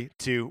 3,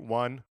 2,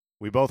 1.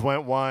 We both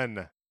went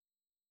 1.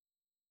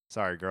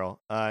 Sorry, girl.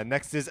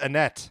 Next is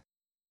Annette.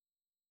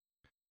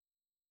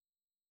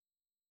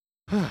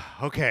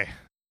 Okay.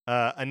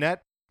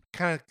 Annette,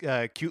 kind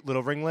of cute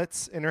little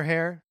ringlets in her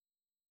hair.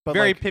 But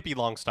very like, Pippi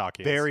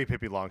Longstocking. Very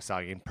Pippi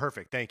Longstocking.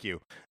 Perfect. Thank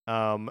you.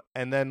 And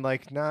then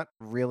like not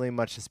really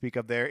much to speak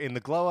of there. In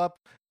the glow up,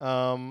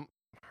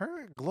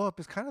 her glow up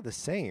is kind of the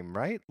same,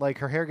 right? Like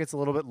her hair gets a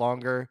little bit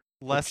longer.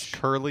 Less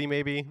curly,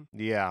 maybe.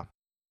 Yeah.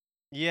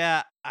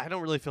 Yeah, I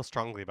don't really feel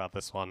strongly about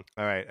this one.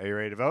 All right. Are you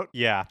ready to vote?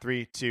 Yeah.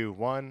 3, 2,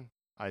 1.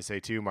 I say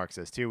 2. Mark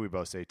says 2. We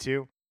both say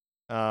 2.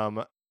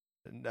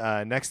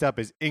 Next up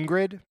is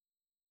Ingrid.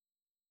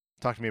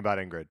 Talk to me about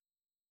Ingrid.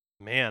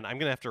 Man, I'm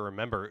going to have to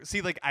remember.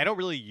 See, like, I don't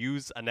really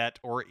use Annette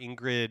or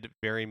Ingrid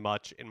very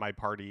much in my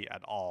party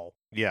at all.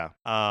 Yeah.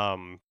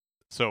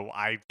 So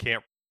I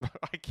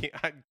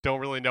don't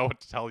really know what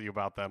to tell you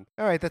about them.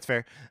 All right, that's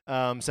fair.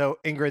 So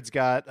Ingrid's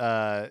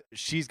got,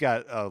 she's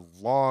got a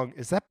long,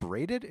 is that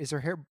braided? Is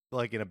her hair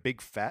like in a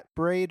big fat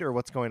braid or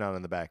what's going on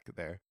in the back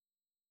there?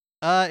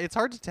 It's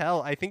hard to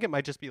tell. I think it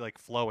might just be like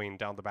flowing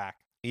down the back.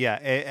 Yeah,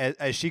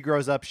 as she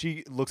grows up,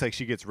 she looks like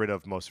she gets rid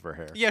of most of her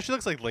hair. Yeah, she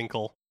looks like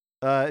Linkle,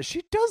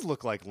 She does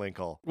look like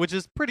Linkle. which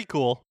is pretty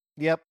cool.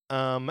 Yep.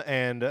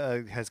 And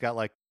has got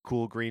like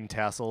cool green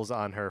tassels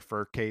on her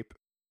fur cape.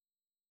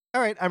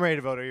 All right, I'm ready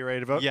to vote. Are you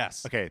ready to vote?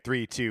 Yes. Okay,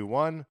 3, 2,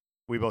 1.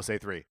 We both say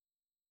 3.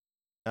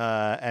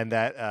 And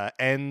that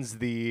ends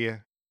the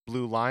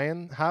Blue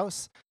Lion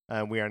house.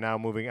 We are now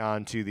moving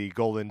on to the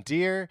Golden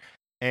Deer.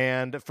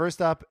 And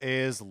first up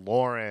is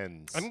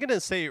Lawrence. I'm gonna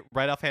say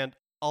right offhand,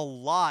 a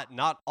lot,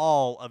 not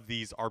all of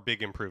these are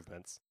big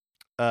improvements.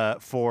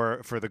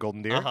 For the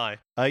Golden Deer.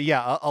 Uh-huh.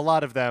 Yeah, a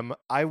lot of them.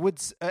 I would,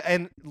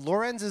 and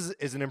Lorenz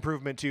is an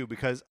improvement too,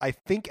 because I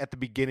think at the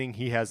beginning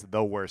he has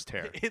the worst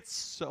hair. It's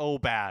so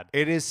bad.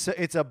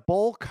 It's a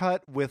bowl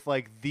cut with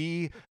like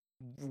the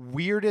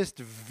weirdest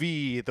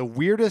V, the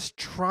weirdest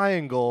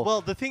triangle.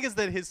 Well, the thing is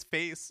that his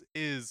face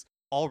is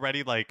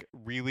already like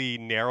really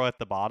narrow at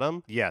the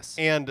bottom. Yes.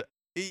 And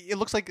it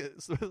looks like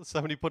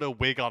somebody put a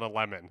wig on a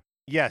lemon.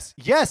 Yes,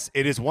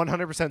 it is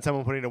 100%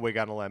 someone putting a wig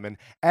on a lemon.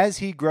 As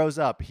he grows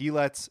up, he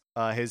lets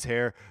his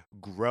hair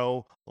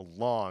grow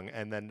long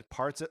and then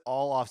parts it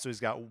all off, so he's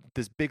got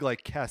this big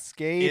like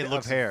cascade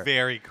of hair. It looks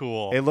very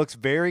cool. It looks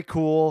very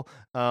cool.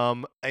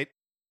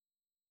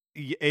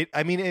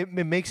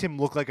 It makes him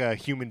look like a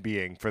human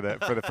being for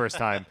the first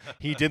time.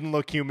 He didn't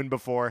look human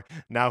before.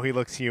 Now he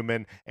looks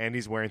human, and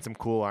he's wearing some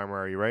cool armor.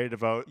 Are you ready to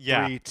vote?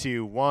 Yeah. 3,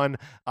 2, 1.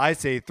 I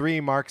say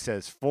 3. Mark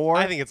says 4.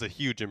 I think it's a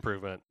huge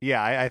improvement.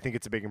 Yeah, I think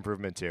it's a big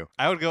improvement too.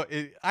 I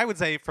would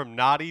say from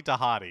naughty to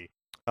hottie.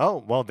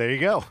 Oh, well, there you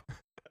go.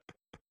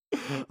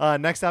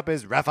 Next up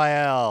is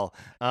Raphael,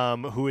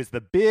 who is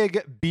the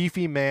big,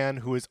 beefy man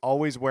who is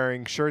always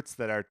wearing shirts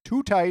that are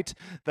too tight.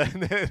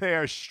 They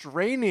are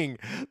straining.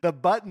 The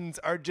buttons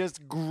are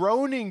just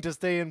groaning to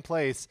stay in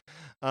place.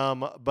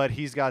 But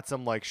he's got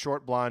some like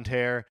short blonde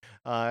hair,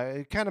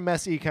 kind of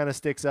messy, kind of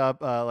sticks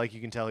up. Like you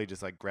can tell he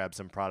just like grabs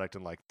some product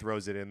and like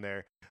throws it in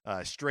there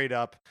straight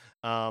up.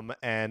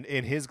 And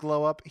in his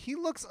glow up, he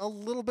looks a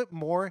little bit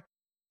more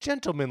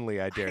gentlemanly,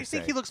 I dare say. I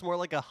think he looks more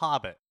like a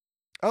hobbit.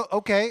 Oh,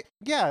 okay.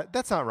 Yeah,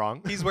 that's not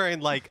wrong. He's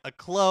wearing like a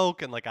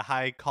cloak and like a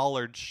high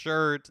collared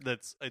shirt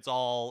it's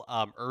all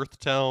earth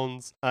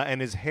tones.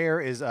 And his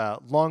hair is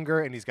longer,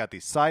 and he's got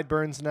these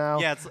sideburns now.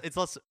 Yeah, it's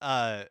less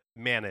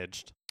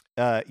managed.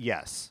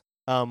 Yes.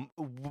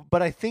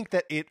 But I think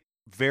that it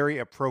very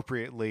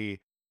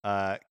appropriately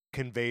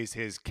conveys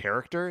his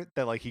character,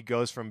 that like he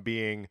goes from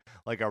being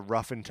like a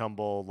rough and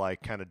tumble like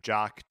kind of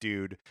jock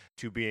dude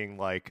to being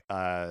like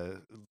a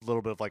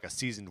little bit of like a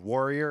seasoned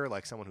warrior,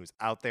 like someone who's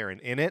out there and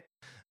in it.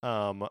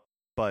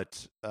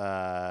 But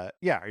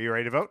yeah, are you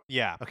ready to vote?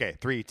 Yeah. Okay,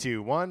 3,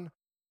 2, 1.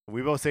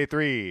 We both say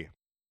 3.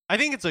 I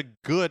think it's like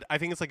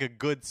a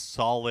good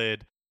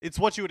solid. It's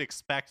what you would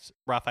expect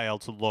Raphael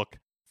to look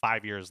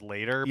 5 years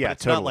later, Yeah, but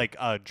it's totally. not like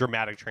a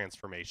dramatic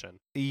transformation.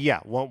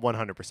 Yeah,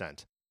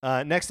 100%.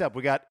 Next up,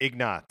 we got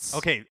Ignatz.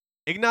 Okay,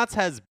 Ignatz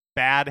has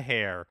bad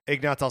hair.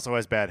 Ignatz also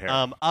has bad hair.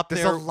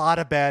 There's There, a lot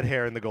of bad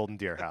hair in the Golden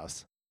Deer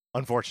house,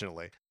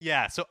 unfortunately.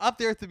 yeah. So up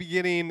there at the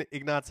beginning,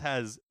 Ignatz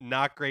has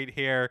not great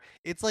hair.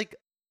 It's like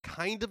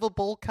kind of a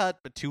bowl cut,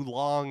 but too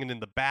long, and in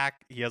the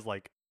back he has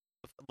like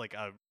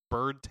a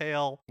bird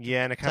tail.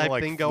 Yeah, and it kind of Type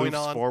like thing going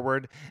floofs on.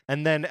 forward.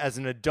 And then as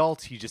an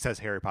adult, he just has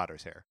Harry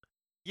Potter's hair.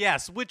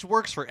 Yes, which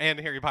works for and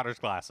Harry Potter's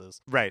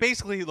glasses. Right.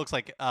 Basically, he looks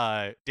like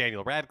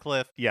Daniel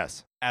Radcliffe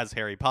Yes. as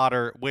Harry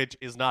Potter, which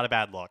is not a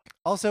bad look.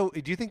 Also,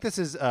 do you think this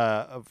is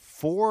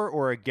for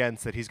or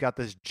against that he's got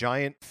this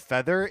giant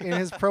feather in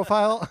his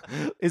profile?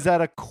 Is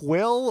that a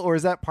quill or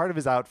is that part of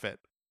his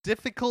outfit?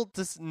 Difficult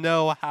to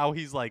know how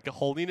he's like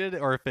holding it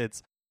or if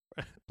it's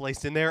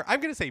placed in there.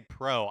 I'm gonna say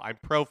pro. I'm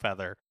pro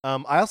feather.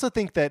 I also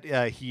think that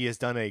he has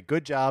done a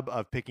good job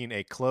of picking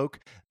a cloak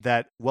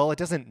that, well, it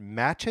doesn't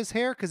match his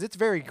hair because it's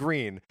very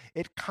green.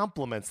 It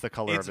complements the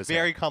color of It's his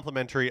very hair.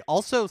 complimentary.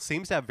 Also,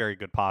 seems to have very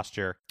good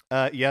posture.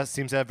 Yes,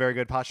 seems to have very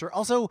good posture.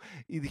 Also,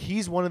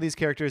 he's one of these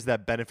characters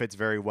that benefits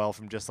very well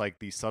from just like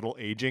the subtle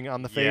aging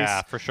on the face.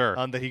 Yeah, for sure.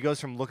 That he goes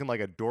from looking like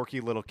a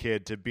dorky little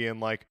kid to being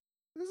like,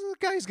 this is a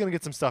guy who's going to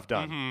get some stuff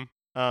done.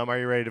 Mhm. Are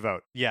you ready to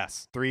vote?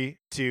 Yes. 3,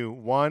 2,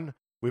 1.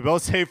 We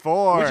both say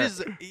 4. Which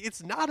is,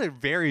 it's not a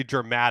very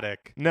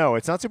dramatic No,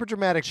 it's not super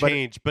dramatic,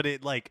 change, but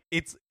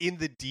it's in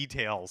the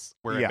details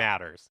where Yeah. it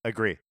matters. but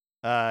agree.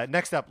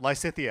 Next up,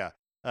 Lysithea.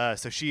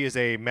 So she is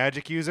a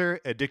magic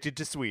user addicted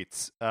to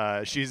sweets.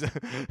 She's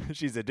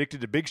she's addicted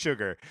to big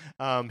sugar.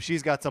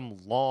 She's got some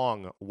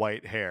long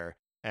white hair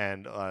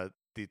and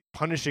the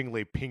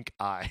punishingly pink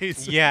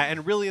eyes. Yeah,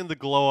 and really in the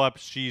glow up,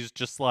 she's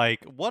just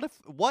like, what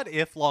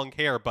if long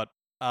hair, but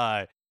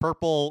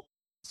purple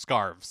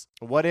scarves?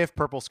 What if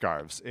purple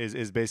scarves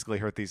is basically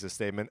her thesis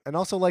statement. And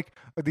also, like,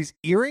 are these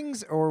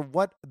earrings or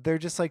what? They're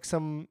just like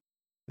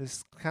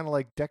this kind of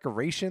like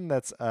decoration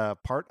that's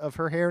part of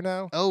her hair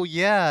now. Oh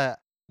yeah,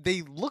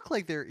 they look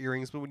like they're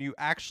earrings, but when you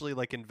actually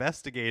like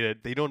investigate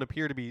it, they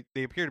appear to be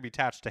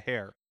attached to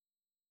hair.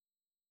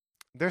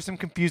 There's some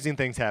confusing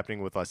things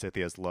happening with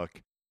Lysithea's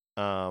look.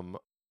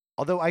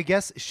 Although I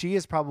guess she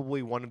is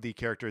probably one of the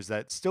characters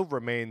that still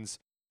remains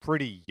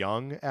pretty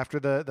young after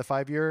the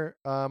 5-year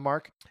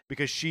mark,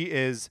 because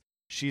she's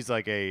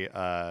like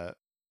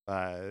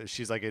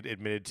she's like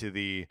admitted to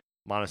the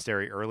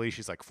monastery early.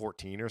 She's like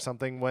 14 or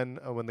something when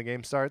the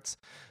game starts.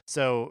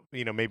 So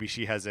maybe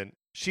she hasn't.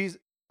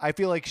 I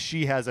feel like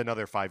she has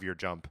another 5-year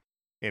jump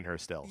in her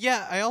still.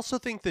 Yeah, I also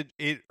think that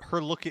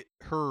her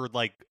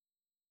like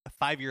a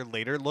 5-year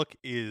later look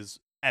is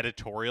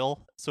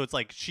editorial. So it's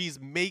like she's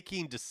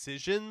making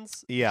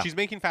decisions. Yeah. She's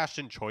making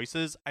fashion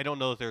choices. I don't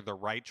know if they're the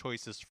right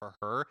choices for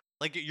her.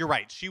 Like, you're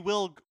right. She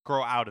will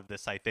grow out of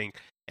this, I think.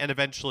 And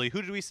eventually,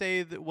 who did we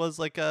say that was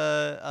like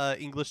a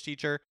English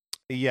teacher?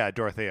 Yeah,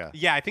 Dorothea.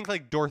 Yeah, I think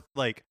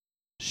like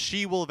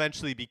she will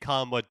eventually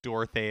become what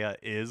Dorothea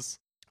is.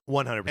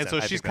 100%. And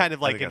so she's kind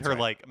of like in her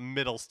like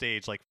middle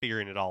stage, like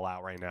figuring it all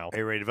out right now. Are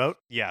you ready to vote?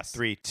 Yes.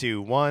 3,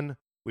 2, 1.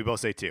 We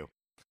both say 2.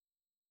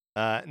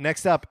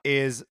 Next up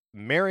is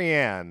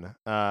Marianne.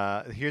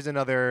 Here's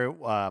another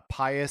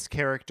pious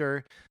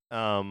character.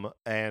 So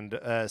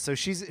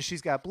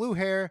she's got blue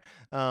hair,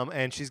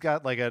 and she's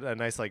got like a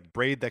nice like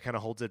braid that kind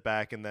of holds it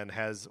back, and then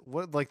has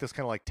like those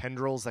kind of like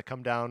tendrils that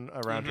come down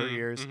around her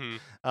ears.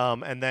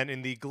 And then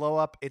in the glow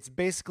up, it's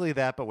basically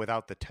that, but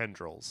without the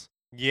tendrils.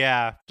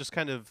 Yeah, just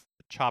kind of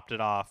chopped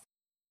it off,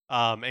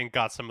 and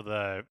got some of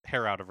the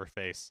hair out of her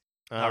face,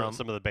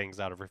 some of the bangs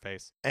out of her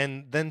face.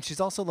 And then she's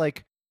also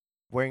like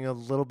wearing a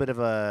little bit of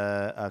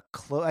a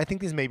clothes. I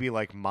think these may be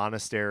like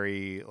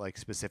monastery like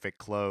specific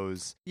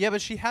clothes. Yeah,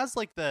 but she has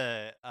like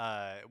the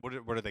what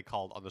are they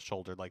called on the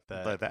shoulder, like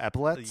the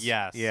epaulets?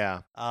 Yes.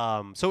 Yeah.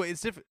 So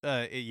it's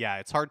yeah,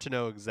 it's hard to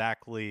know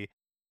exactly.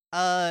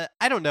 I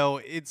don't know.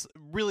 It's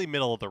really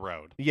middle of the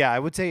road. Yeah, I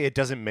would say it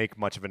doesn't make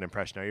much of an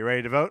impression. Are you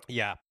ready to vote?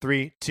 Yeah.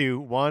 3, 2,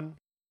 1.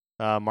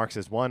 Mark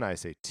says 1. I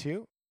say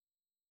 2.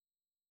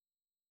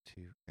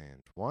 2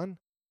 and 1.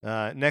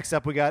 Next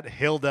up, we got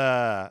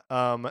Hilda.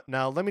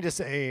 Now, let me just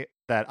say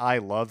that I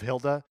love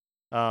Hilda.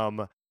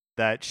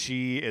 That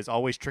she is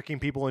always tricking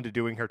people into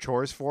doing her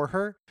chores for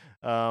her.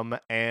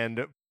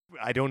 And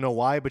I don't know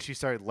why, but she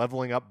started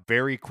leveling up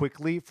very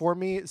quickly for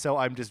me. So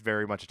I'm just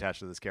very much attached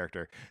to this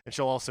character. And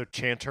she'll also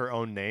chant her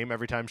own name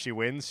every time she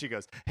wins. She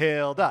goes,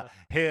 Hilda,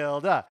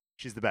 Hilda.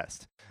 She's the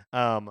best.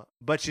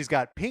 But she's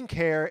got pink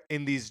hair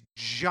in these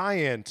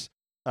giant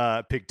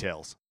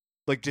pigtails.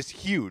 Like just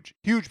huge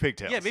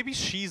pigtails. Yeah, maybe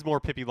she's more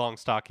Pippi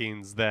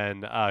Longstockings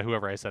than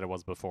whoever I said it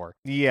was before.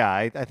 Yeah,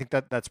 I think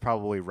that's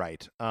probably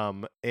right.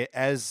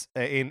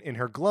 In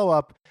her glow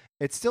up,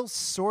 it's still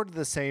sort of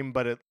the same,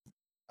 but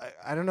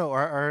I don't know.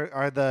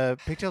 Are the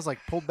pigtails like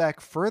pulled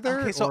back further?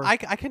 Okay, so I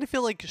kind of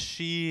feel like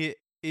she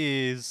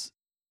is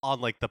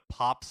on like the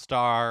pop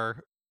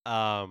star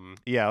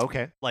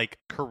like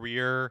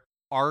career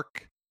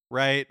arc.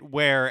 Right,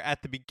 where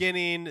at the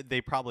beginning they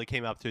probably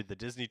came up through the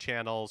Disney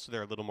Channel, so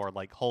they're a little more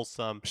like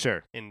wholesome,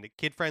 sure, and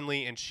kid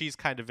friendly, and she's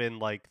kind of in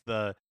like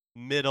the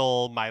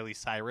middle Miley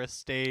Cyrus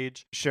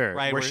stage, sure,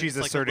 right, where she's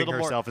asserting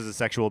herself as a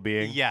sexual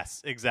being.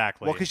 Yes,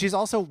 exactly. Well, because she's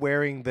also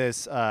wearing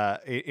this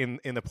in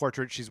the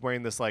portrait, she's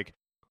wearing this like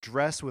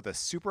dress with a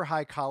super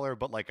high collar,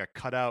 but like a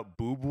cutout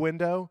boob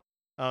window.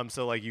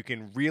 So like you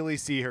can really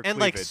see her and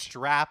cleavage. Like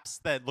straps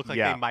that look like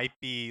they might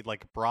be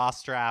like bra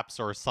straps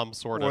or some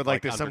sort of, or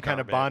like there's some kind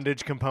of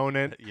bondage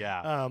component.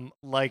 Yeah.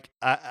 Like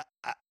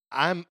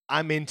I'm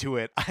into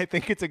it. I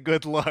think it's a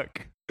good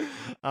look.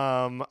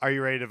 Are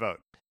you ready to vote?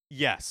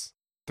 Yes.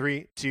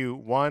 3, 2,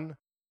 1.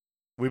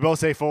 We both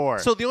say 4.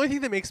 So the only thing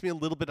that makes me a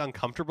little bit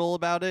uncomfortable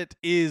about it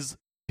is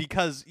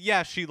because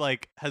she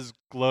like has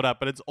glowed up,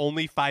 but it's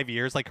only 5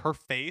 years. Like her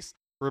face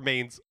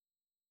remains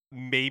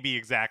maybe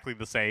exactly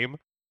the same.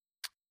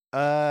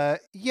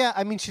 Yeah,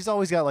 I mean she's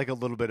always got like a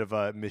little bit of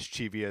a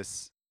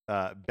mischievous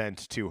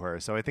bent to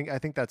her. So I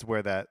think that's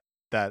where that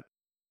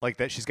like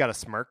that she's got a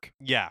smirk.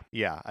 Yeah.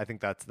 Yeah, I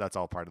think that's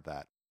all part of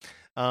that.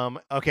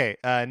 Okay,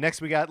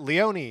 next we got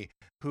Leonie,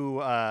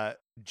 who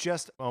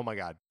just, oh my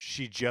god,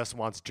 she just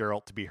wants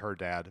Geralt to be her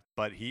dad,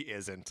 but he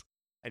isn't.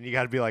 And you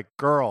got to be like,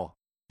 "Girl,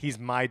 he's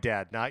my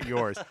dad, not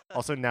yours."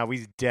 Also, now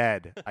he's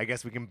dead. I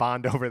guess we can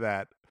bond over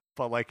that.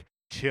 But like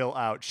chill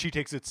out. She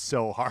takes it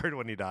so hard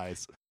when he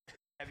dies.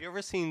 Have you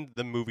ever seen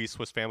the movie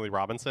Swiss Family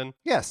Robinson?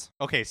 Yes.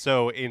 Okay,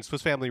 so in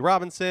Swiss Family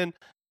Robinson,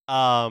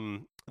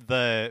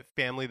 the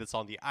family that's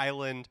on the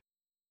island,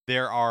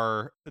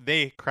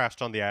 they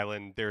crashed on the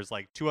island. There's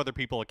like 2 other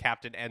people, a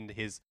captain and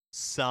his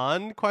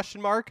son, ?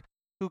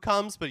 Who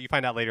comes, but you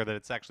find out later that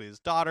it's actually his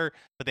daughter,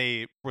 but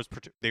they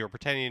were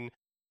pretending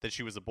that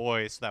she was a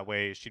boy so that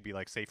way she'd be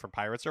like safe from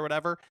pirates or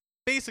whatever.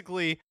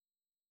 Basically,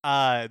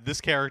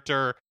 this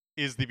character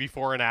is the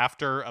before and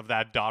after of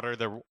that daughter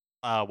that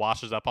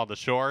washes up on the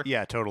shore.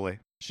 Yeah, totally.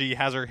 She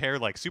has her hair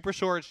like super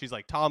short. She's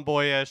like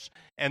tomboyish.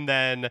 And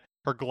then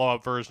her glow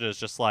up version is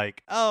just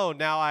like, oh,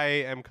 now I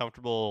am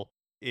comfortable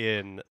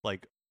in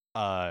like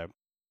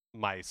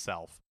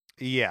myself.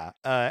 Yeah,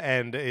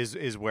 and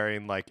is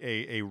wearing like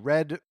a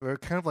red or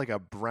kind of like a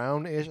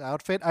brownish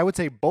outfit. I would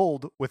say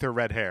bold with her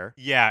red hair.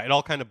 Yeah, it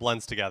all kind of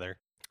blends together.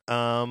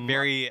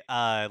 Very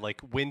like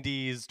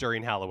Wendy's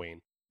during Halloween.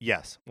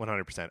 Yes,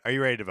 100%. Are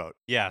you ready to vote?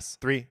 Yes.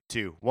 3,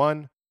 2,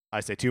 1. I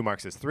say 2. Mark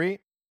says 3.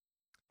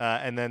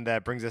 And then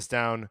that brings us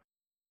down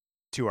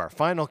to our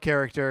final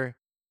character,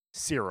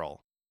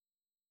 Cyril.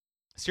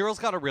 Cyril's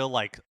got a real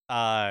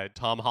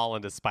Tom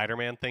Holland as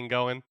Spider-Man thing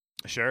going.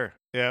 Sure.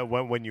 Yeah,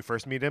 when you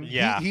first meet him.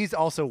 Yeah. He's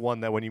also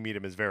one that when you meet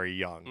him is very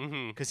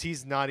young. Because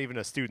he's not even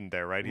a student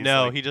there, right?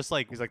 he just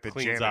he's like the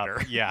cleans janitor.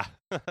 up. Yeah.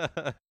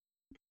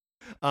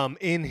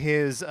 In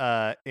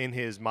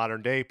his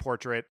modern day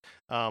portrait,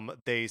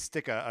 they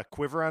stick a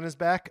quiver on his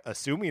back,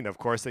 assuming, of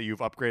course, that you've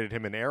upgraded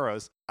him in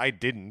arrows. I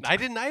didn't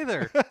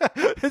either.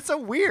 It's so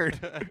weird.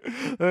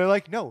 They're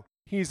like, no,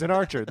 he's an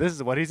archer. This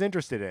is what he's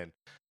interested in.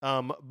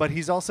 But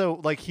he's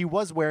also he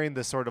was wearing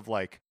this sort of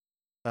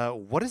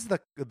what is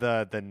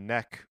the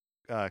neck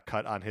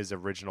cut on his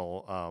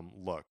original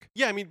look?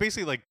 Yeah, I mean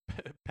basically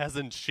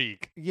peasant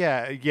chic.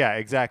 Yeah,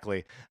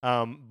 exactly.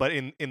 But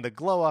in the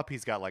glow up,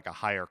 he's got a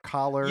higher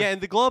collar. Yeah, in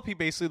the glow up, he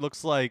basically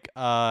looks like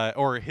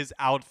or his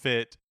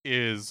outfit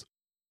is,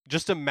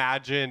 just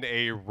imagine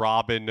a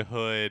Robin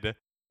Hood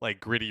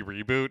gritty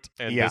reboot,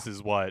 and this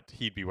is what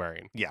he'd be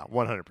wearing. Yeah,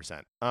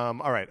 100%. All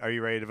right, are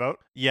you ready to vote?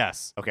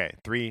 Yes. Okay,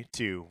 3,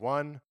 2,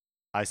 1.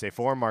 I say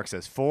 4. Mark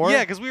says 4.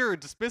 Yeah, because we were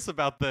dismissive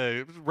about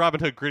the Robin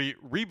Hood gritty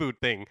reboot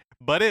thing,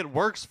 but it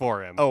works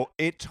for him. Oh,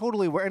 it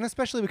totally works, and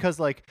especially because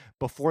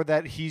before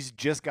that, he's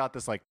just got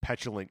this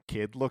petulant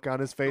kid look on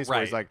his face,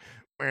 where he's like,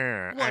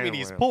 well, I mean,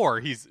 he's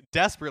poor. He's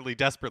desperately,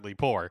 desperately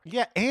poor.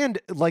 Yeah, and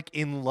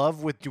in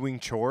love with doing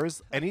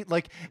chores. And he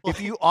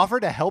if you offer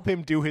to help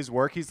him do his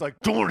work, he's like,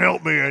 "Don't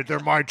help me. They're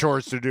my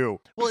chores to do."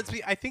 Well,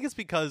 I think it's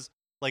because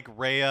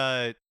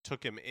Rhea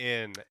took him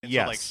in, and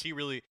yes.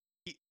 so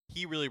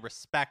he really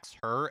respects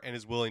her and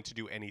is willing to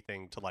do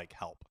anything to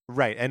help.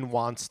 Right, and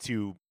wants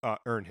to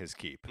earn his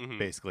keep,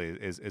 basically,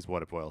 is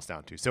what it boils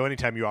down to. So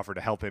anytime you offer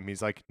to help him,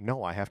 he's like,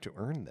 no, I have to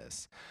earn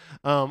this.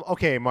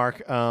 Okay,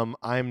 Mark,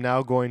 I'm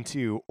now going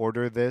to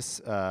order this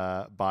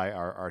by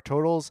our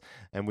totals,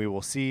 and we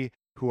will see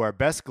who our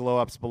best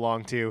glow-ups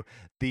belong to.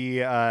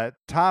 The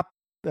top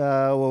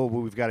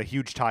we've got a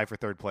huge tie for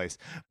third place.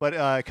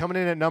 But coming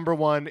in at number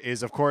 1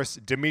 is, of course,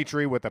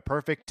 Dimitri with a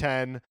perfect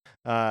 10.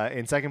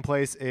 In second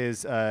place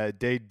is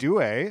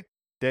Dedue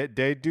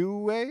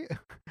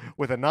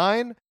with a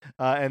 9.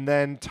 And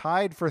then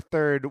tied for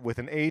third with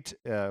an 8,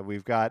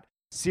 we've got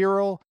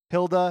Cyril,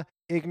 Hilda,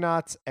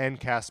 Ignatz, and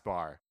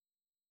Kaspar.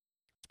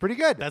 It's pretty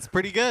good. That's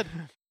pretty good.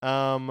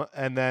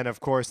 And then, of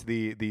course,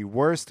 the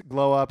worst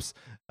glow-ups,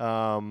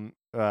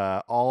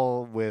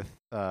 all with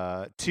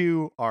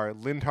 2 are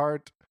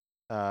Lindhart,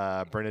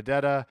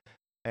 Bernadetta,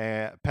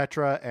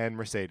 Petra, and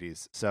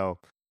Mercedes. So,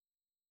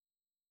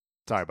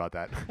 sorry about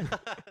that.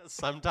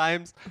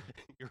 Sometimes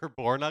you were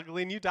born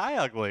ugly and you die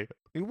ugly.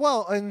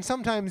 Well, and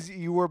sometimes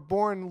you were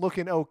born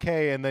looking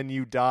okay and then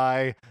you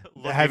die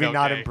having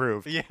not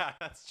improved. Yeah,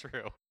 that's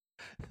true.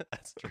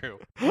 That's true.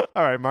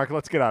 All right, Mark,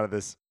 let's get out of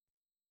this.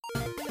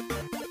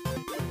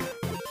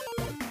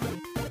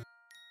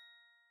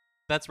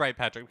 That's right,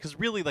 Patrick. Because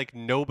really,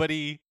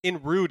 nobody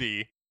in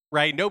Rudy,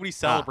 right? Nobody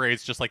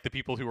celebrates just the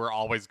people who are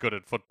always good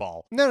at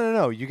football.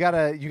 No. You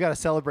gotta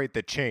celebrate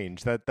the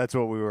change. That's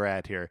what we were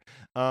at here.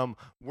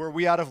 Were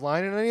we out of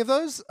line in any of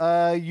those?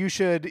 You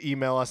should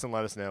email us and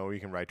let us know. You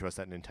can write to us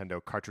at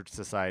Nintendo Cartridge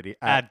Society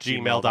at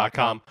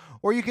gmail.com.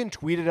 Or you can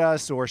tweet at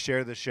us or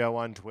share the show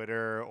on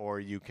Twitter, or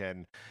you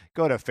can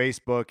go to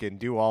Facebook and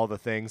do all the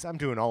things. I'm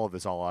doing all of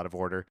this all out of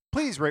order.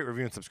 Please rate,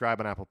 review, and subscribe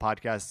on Apple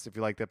Podcasts. If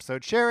you like the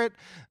episode, share it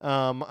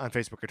on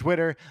Facebook or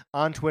Twitter.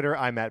 On Twitter,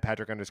 I'm at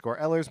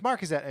Patrick_Ellers.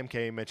 Mark is at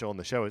MK Mitchell, and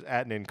the show is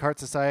at NinCart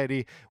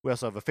Society. We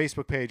also have a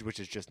Facebook page, which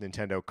is just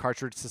Nintendo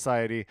Cartridge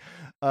Society.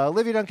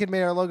 Olivia Duncan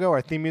made our logo.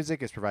 Our theme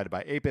music is provided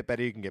by 8-Bit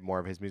Betty. You can get more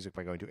of his music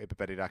by going to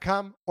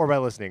 8bitbetty.com or by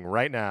listening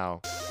right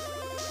now.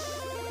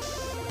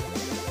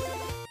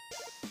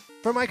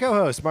 For my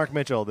co-host, Mark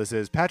Mitchell, this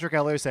is Patrick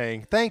Eller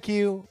saying thank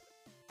you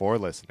for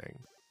listening.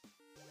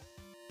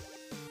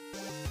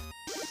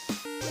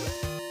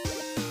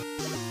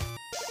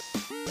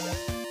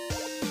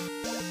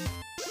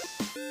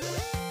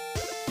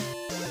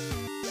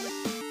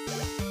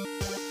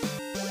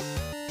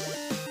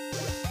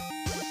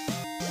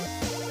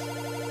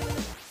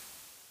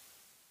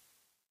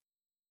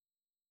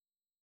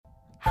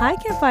 Hi,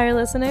 Campfire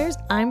listeners.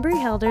 I'm Brie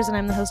Helders, and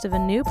I'm the host of a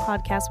new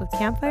podcast with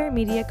Campfire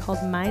Media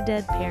called My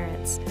Dead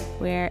Parents,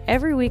 where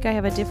every week I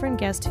have a different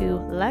guest who,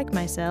 like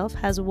myself,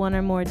 has one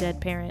or more dead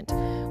parent.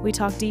 We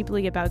talk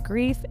deeply about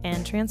grief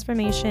and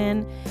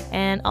transformation,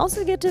 and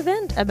also get to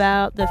vent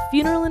about the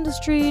funeral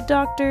industry,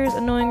 doctors,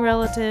 annoying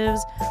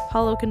relatives,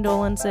 hollow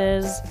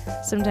condolences.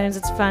 Sometimes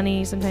it's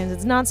funny, sometimes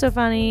it's not so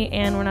funny,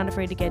 and we're not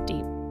afraid to get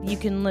deep. You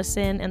can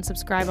listen and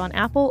subscribe on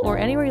Apple or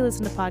anywhere you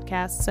listen to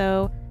podcasts,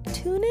 so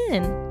tune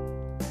in.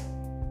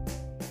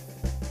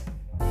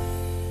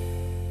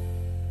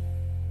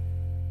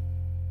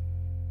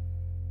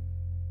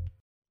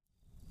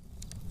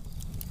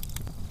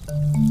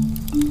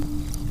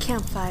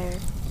 Campfire.